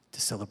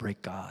to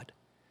celebrate God.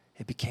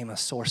 It became a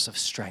source of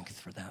strength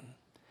for them.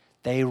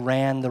 They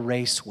ran the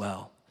race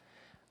well.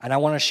 And I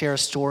want to share a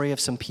story of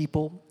some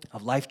people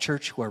of Life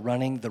Church who are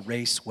running the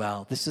race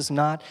well. This is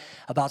not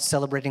about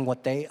celebrating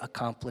what they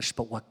accomplished,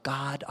 but what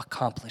God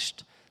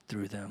accomplished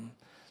through them.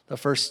 The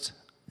first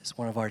is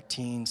one of our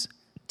teens,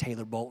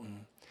 Taylor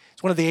Bolton.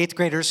 It's one of the 8th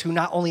graders who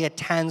not only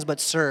attends but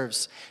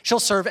serves. She'll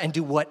serve and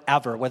do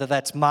whatever, whether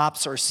that's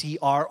MOPS or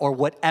CR or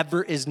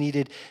whatever is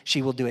needed,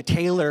 she will do it.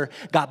 Taylor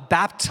got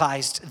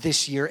baptized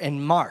this year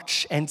in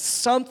March, and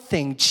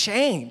something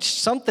changed.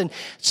 Something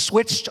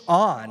switched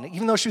on.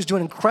 Even though she was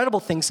doing incredible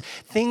things,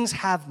 things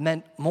have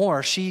meant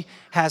more. She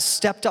has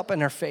stepped up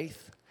in her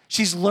faith.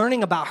 She's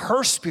learning about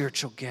her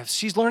spiritual gifts.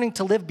 She's learning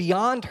to live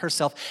beyond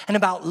herself and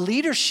about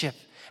leadership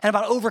and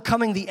about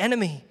overcoming the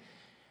enemy.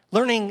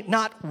 Learning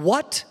not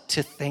what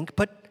to think,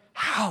 but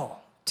how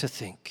to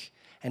think.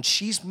 And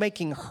she's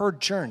making her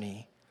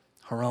journey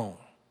her own.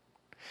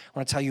 I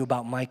want to tell you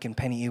about Mike and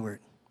Penny Ewert.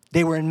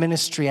 They were in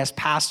ministry as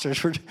pastors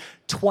for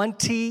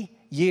 20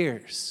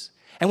 years.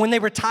 And when they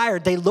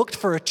retired, they looked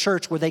for a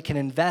church where they can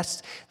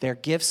invest their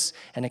gifts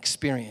and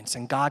experience.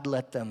 And God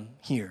led them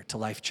here to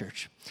Life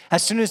Church.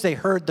 As soon as they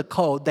heard the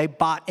code, they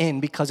bought in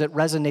because it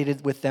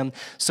resonated with them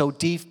so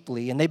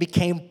deeply. And they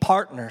became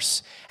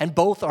partners. And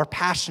both are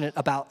passionate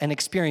about and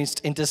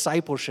experienced in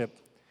discipleship.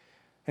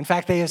 In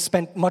fact, they have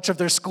spent much of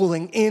their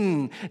schooling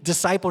in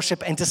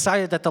discipleship and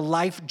decided that the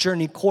Life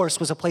Journey course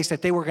was a place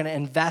that they were going to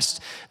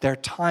invest their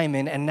time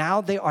in. And now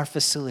they are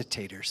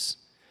facilitators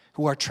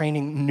who are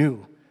training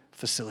new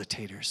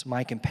facilitators.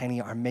 Mike and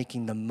Penny are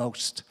making the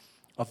most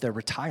of their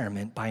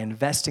retirement by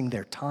investing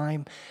their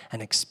time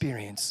and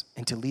experience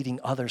into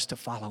leading others to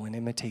follow and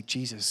imitate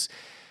Jesus.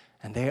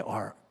 And they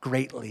are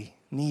greatly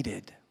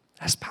needed.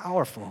 That's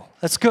powerful.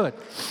 That's good.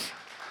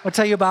 I'll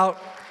tell you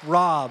about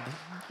Rob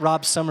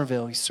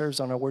Somerville. He serves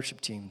on our worship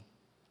team.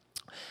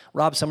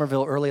 Rob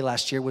Somerville early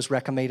last year was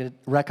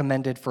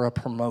recommended for a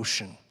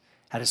promotion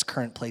at his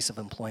current place of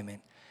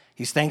employment.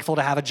 He's thankful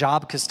to have a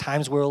job because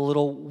times were a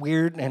little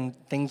weird and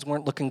things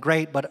weren't looking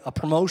great, but a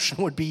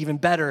promotion would be even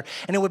better.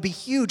 And it would be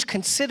huge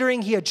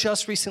considering he had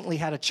just recently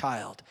had a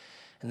child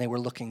and they were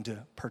looking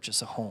to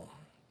purchase a home.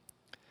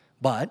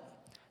 But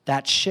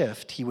that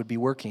shift he would be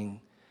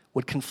working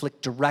would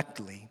conflict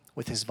directly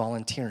with his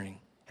volunteering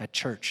at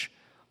church,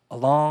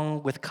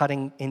 along with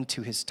cutting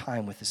into his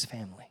time with his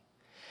family.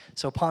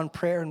 So upon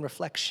prayer and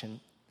reflection,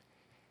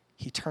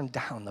 he turned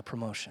down the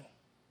promotion.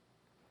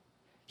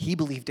 He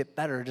believed it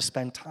better to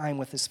spend time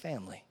with his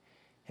family,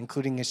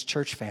 including his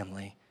church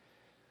family,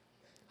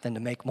 than to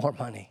make more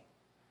money.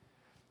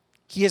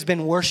 He has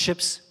been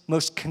worship's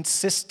most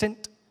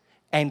consistent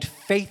and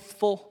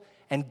faithful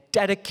and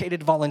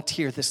dedicated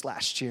volunteer this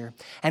last year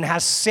and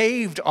has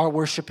saved our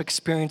worship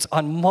experience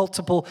on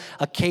multiple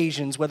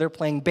occasions, whether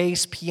playing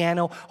bass,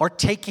 piano, or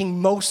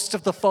taking most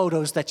of the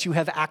photos that you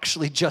have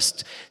actually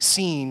just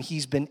seen.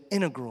 He's been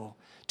integral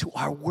to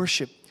our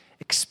worship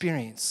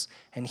experience,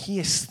 and he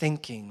is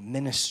thinking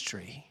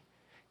ministry.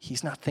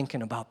 He's not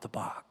thinking about the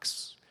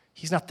box.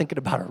 He's not thinking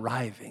about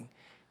arriving.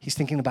 He's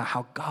thinking about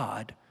how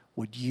God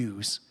would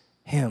use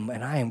him,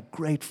 and I am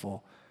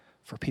grateful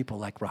for people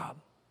like Rob.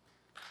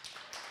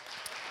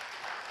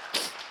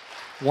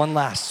 One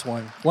last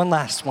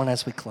one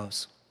as we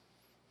close.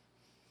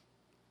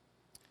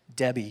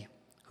 Debbie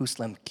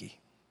Huslemke.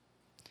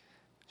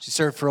 She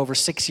served for over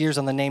 6 years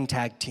on the name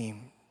tag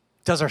team,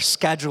 does our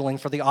scheduling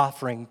for the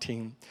offering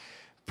team,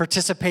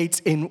 participates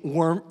in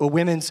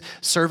women's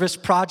service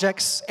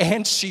projects,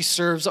 and she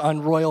serves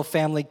on Royal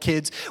Family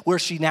Kids, where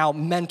she now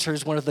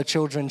mentors one of the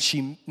children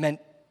she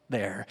met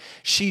there.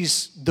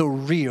 She's the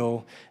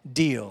real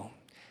deal.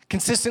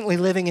 Consistently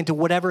living into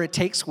whatever it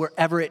takes,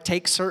 wherever it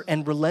takes her,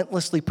 and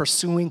relentlessly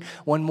pursuing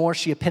one more.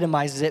 She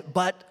epitomizes it.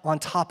 But on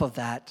top of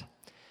that,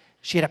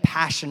 she had a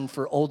passion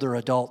for older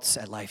adults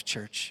at Life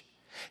Church.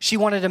 She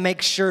wanted to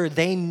make sure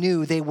they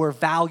knew they were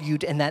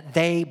valued and that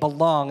they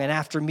belong. And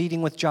after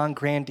meeting with John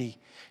Grandy,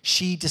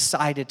 she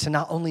decided to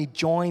not only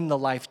join the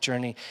Life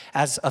Journey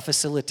as a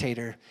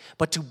facilitator,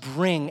 but to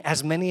bring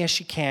as many as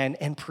she can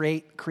and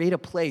create a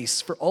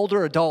place for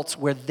older adults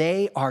where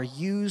they are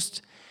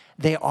used,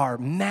 they are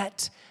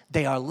met,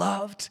 they are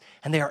loved,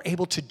 and they are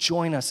able to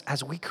join us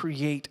as we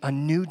create a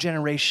new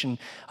generation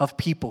of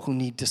people who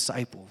need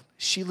discipled.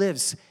 She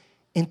lives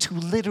into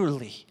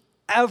literally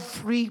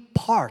every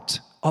part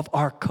of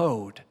our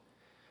code.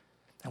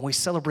 And we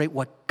celebrate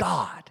what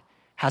God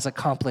has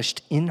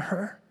accomplished in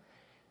her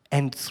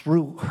and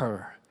through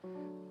her.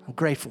 I'm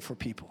grateful for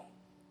people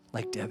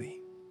like Debbie.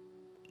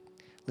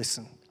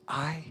 Listen,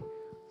 I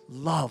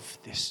love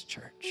this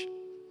church,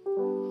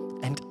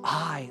 and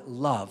I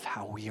love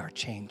how we are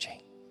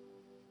changing.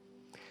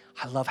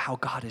 I love how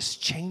God is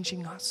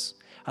changing us.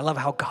 I love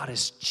how God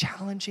is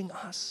challenging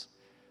us.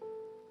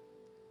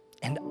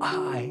 And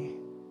I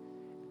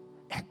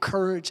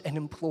encourage and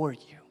implore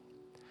you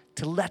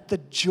to let the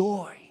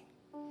joy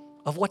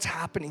of what's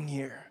happening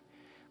here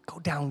go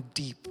down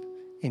deep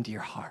into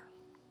your heart.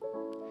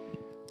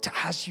 To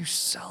as you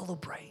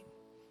celebrate,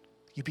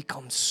 you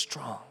become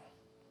strong.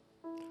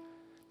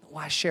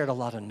 Well, I shared a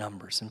lot of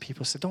numbers, and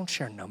people said, don't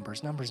share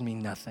numbers. Numbers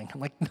mean nothing. I'm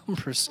like,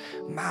 numbers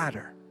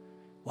matter.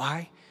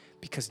 Why?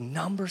 Because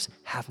numbers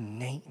have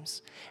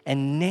names,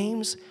 and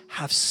names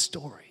have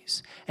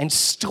stories, and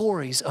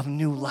stories of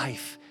new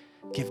life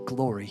give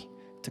glory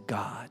to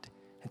God.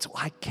 And so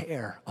I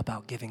care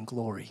about giving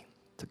glory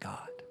to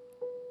God.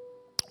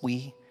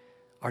 We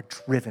are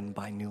driven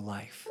by new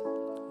life.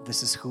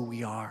 This is who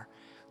we are.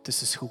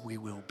 This is who we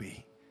will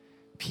be.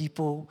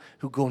 People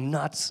who go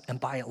nuts and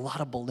buy a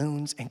lot of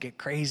balloons and get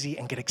crazy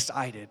and get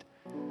excited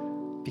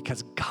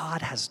because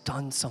God has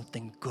done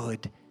something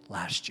good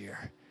last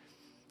year.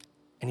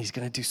 And he's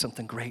going to do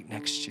something great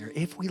next year.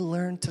 If we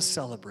learn to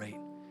celebrate,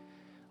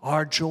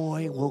 our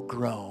joy will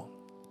grow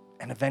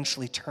and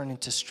eventually turn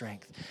into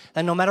strength.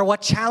 That no matter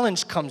what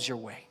challenge comes your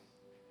way,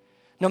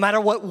 no matter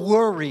what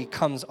worry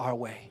comes our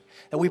way,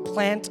 that we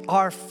plant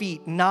our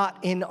feet not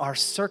in our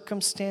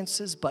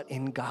circumstances, but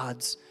in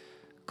God's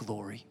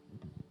glory.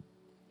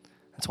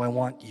 And so I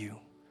want you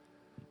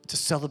to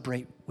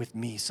celebrate with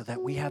me so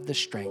that we have the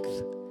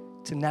strength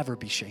to never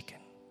be shaken,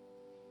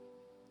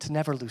 to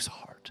never lose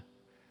heart,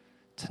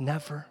 to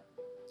never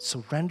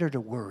surrender to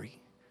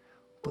worry,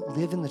 but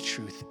live in the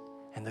truth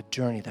and the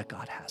journey that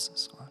God has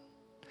us on.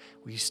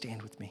 Will you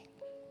stand with me?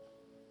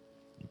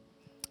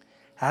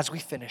 As we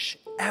finish,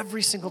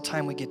 every single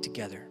time we get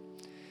together,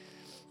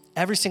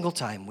 every single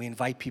time we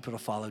invite people to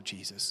follow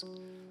Jesus.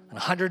 And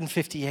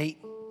 158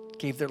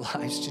 gave their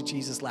lives to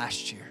Jesus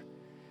last year.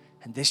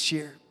 And this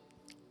year,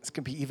 it's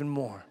going to be even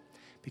more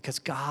because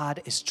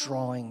God is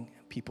drawing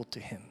people to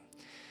him.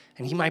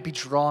 And he might be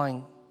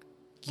drawing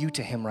you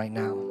to him right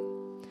now.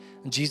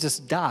 And Jesus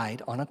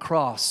died on a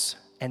cross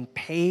and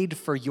paid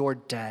for your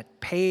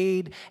debt,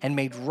 paid and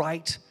made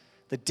right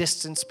the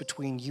distance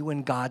between you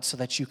and God so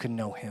that you can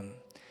know him,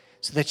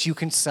 so that you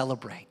can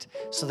celebrate,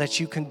 so that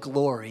you can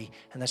glory,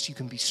 and that you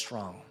can be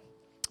strong.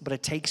 But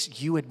it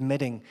takes you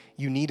admitting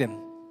you need him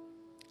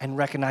and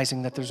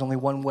recognizing that there's only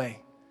one way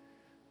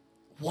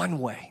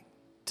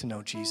to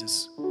know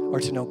Jesus or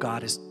to know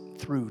God is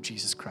through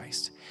Jesus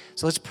Christ.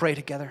 So let's pray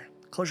together.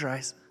 Close your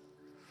eyes.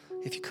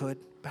 If you could,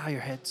 bow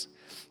your heads.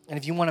 And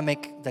if you want to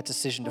make that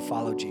decision to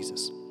follow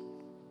Jesus,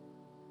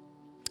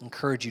 I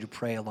encourage you to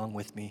pray along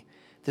with me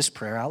this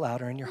prayer out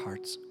loud or in your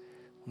hearts.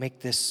 Make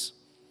this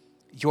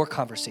your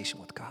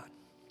conversation with God.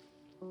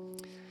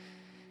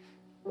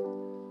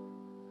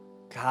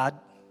 God,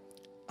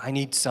 I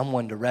need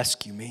someone to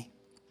rescue me.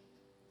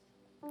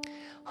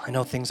 I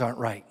know things aren't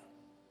right,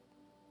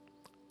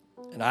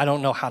 and I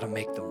don't know how to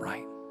make them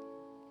right.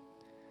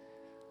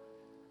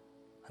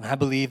 And I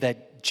believe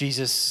that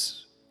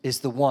Jesus is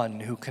the one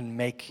who can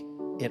make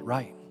it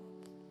right.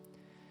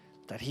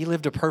 That he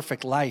lived a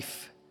perfect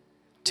life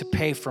to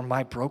pay for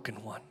my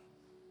broken one.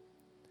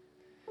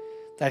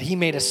 That he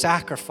made a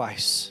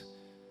sacrifice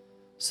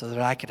so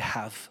that I could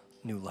have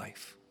new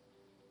life.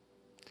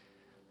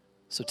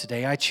 So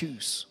today I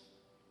choose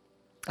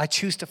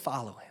to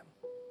follow him.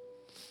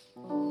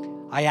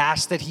 I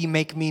ask that he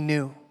make me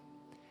new,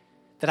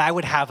 that I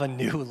would have a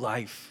new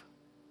life,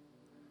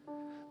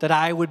 that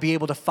I would be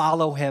able to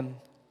follow him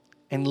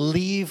and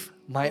leave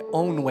my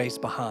own ways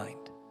behind,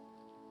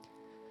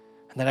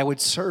 and that I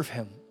would serve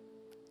him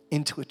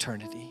into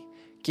eternity,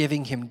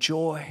 giving him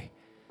joy,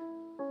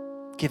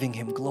 giving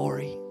him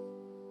glory,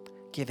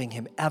 giving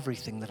him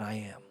everything that I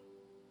am.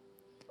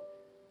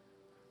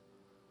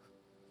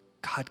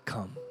 God,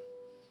 come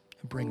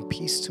and bring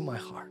peace to my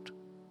heart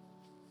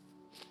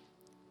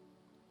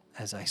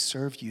as I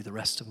serve you the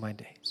rest of my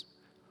days.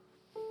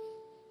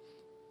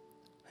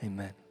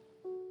 Amen.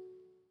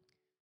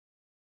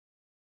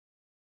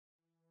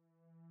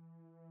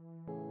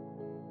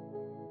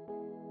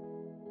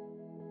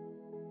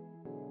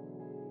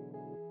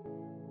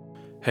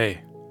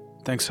 Hey,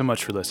 thanks so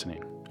much for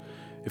listening.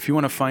 If you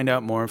want to find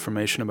out more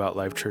information about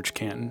Life Church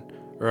Canton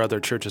or other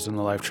churches in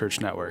the Life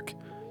Church Network,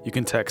 you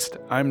can text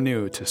I'm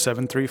new to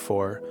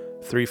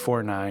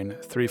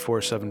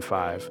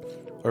 734-349-3475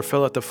 or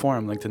fill out the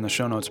form linked in the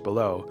show notes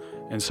below,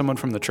 and someone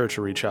from the church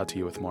will reach out to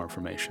you with more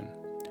information.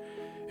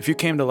 If you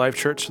came to Life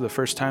Church for the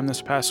first time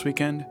this past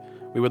weekend,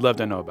 we would love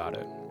to know about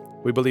it.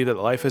 We believe that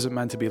life isn't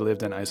meant to be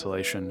lived in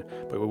isolation,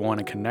 but we want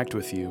to connect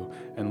with you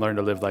and learn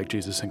to live like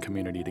Jesus in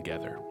community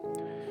together.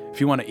 If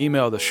you want to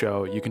email the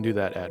show, you can do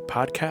that at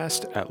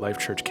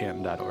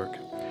podcast@lifechurchcanton.org.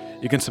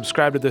 You can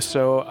subscribe to this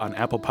show on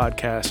Apple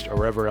Podcasts or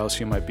wherever else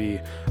you might be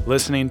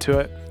listening to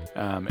it.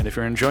 And if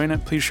you're enjoying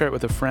it, please share it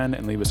with a friend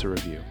and leave us a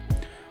review.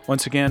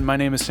 Once again, my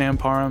name is Sam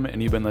Parham,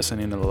 and you've been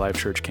listening to the Life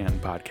Church Canton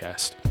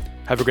podcast.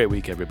 Have a great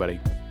week, everybody.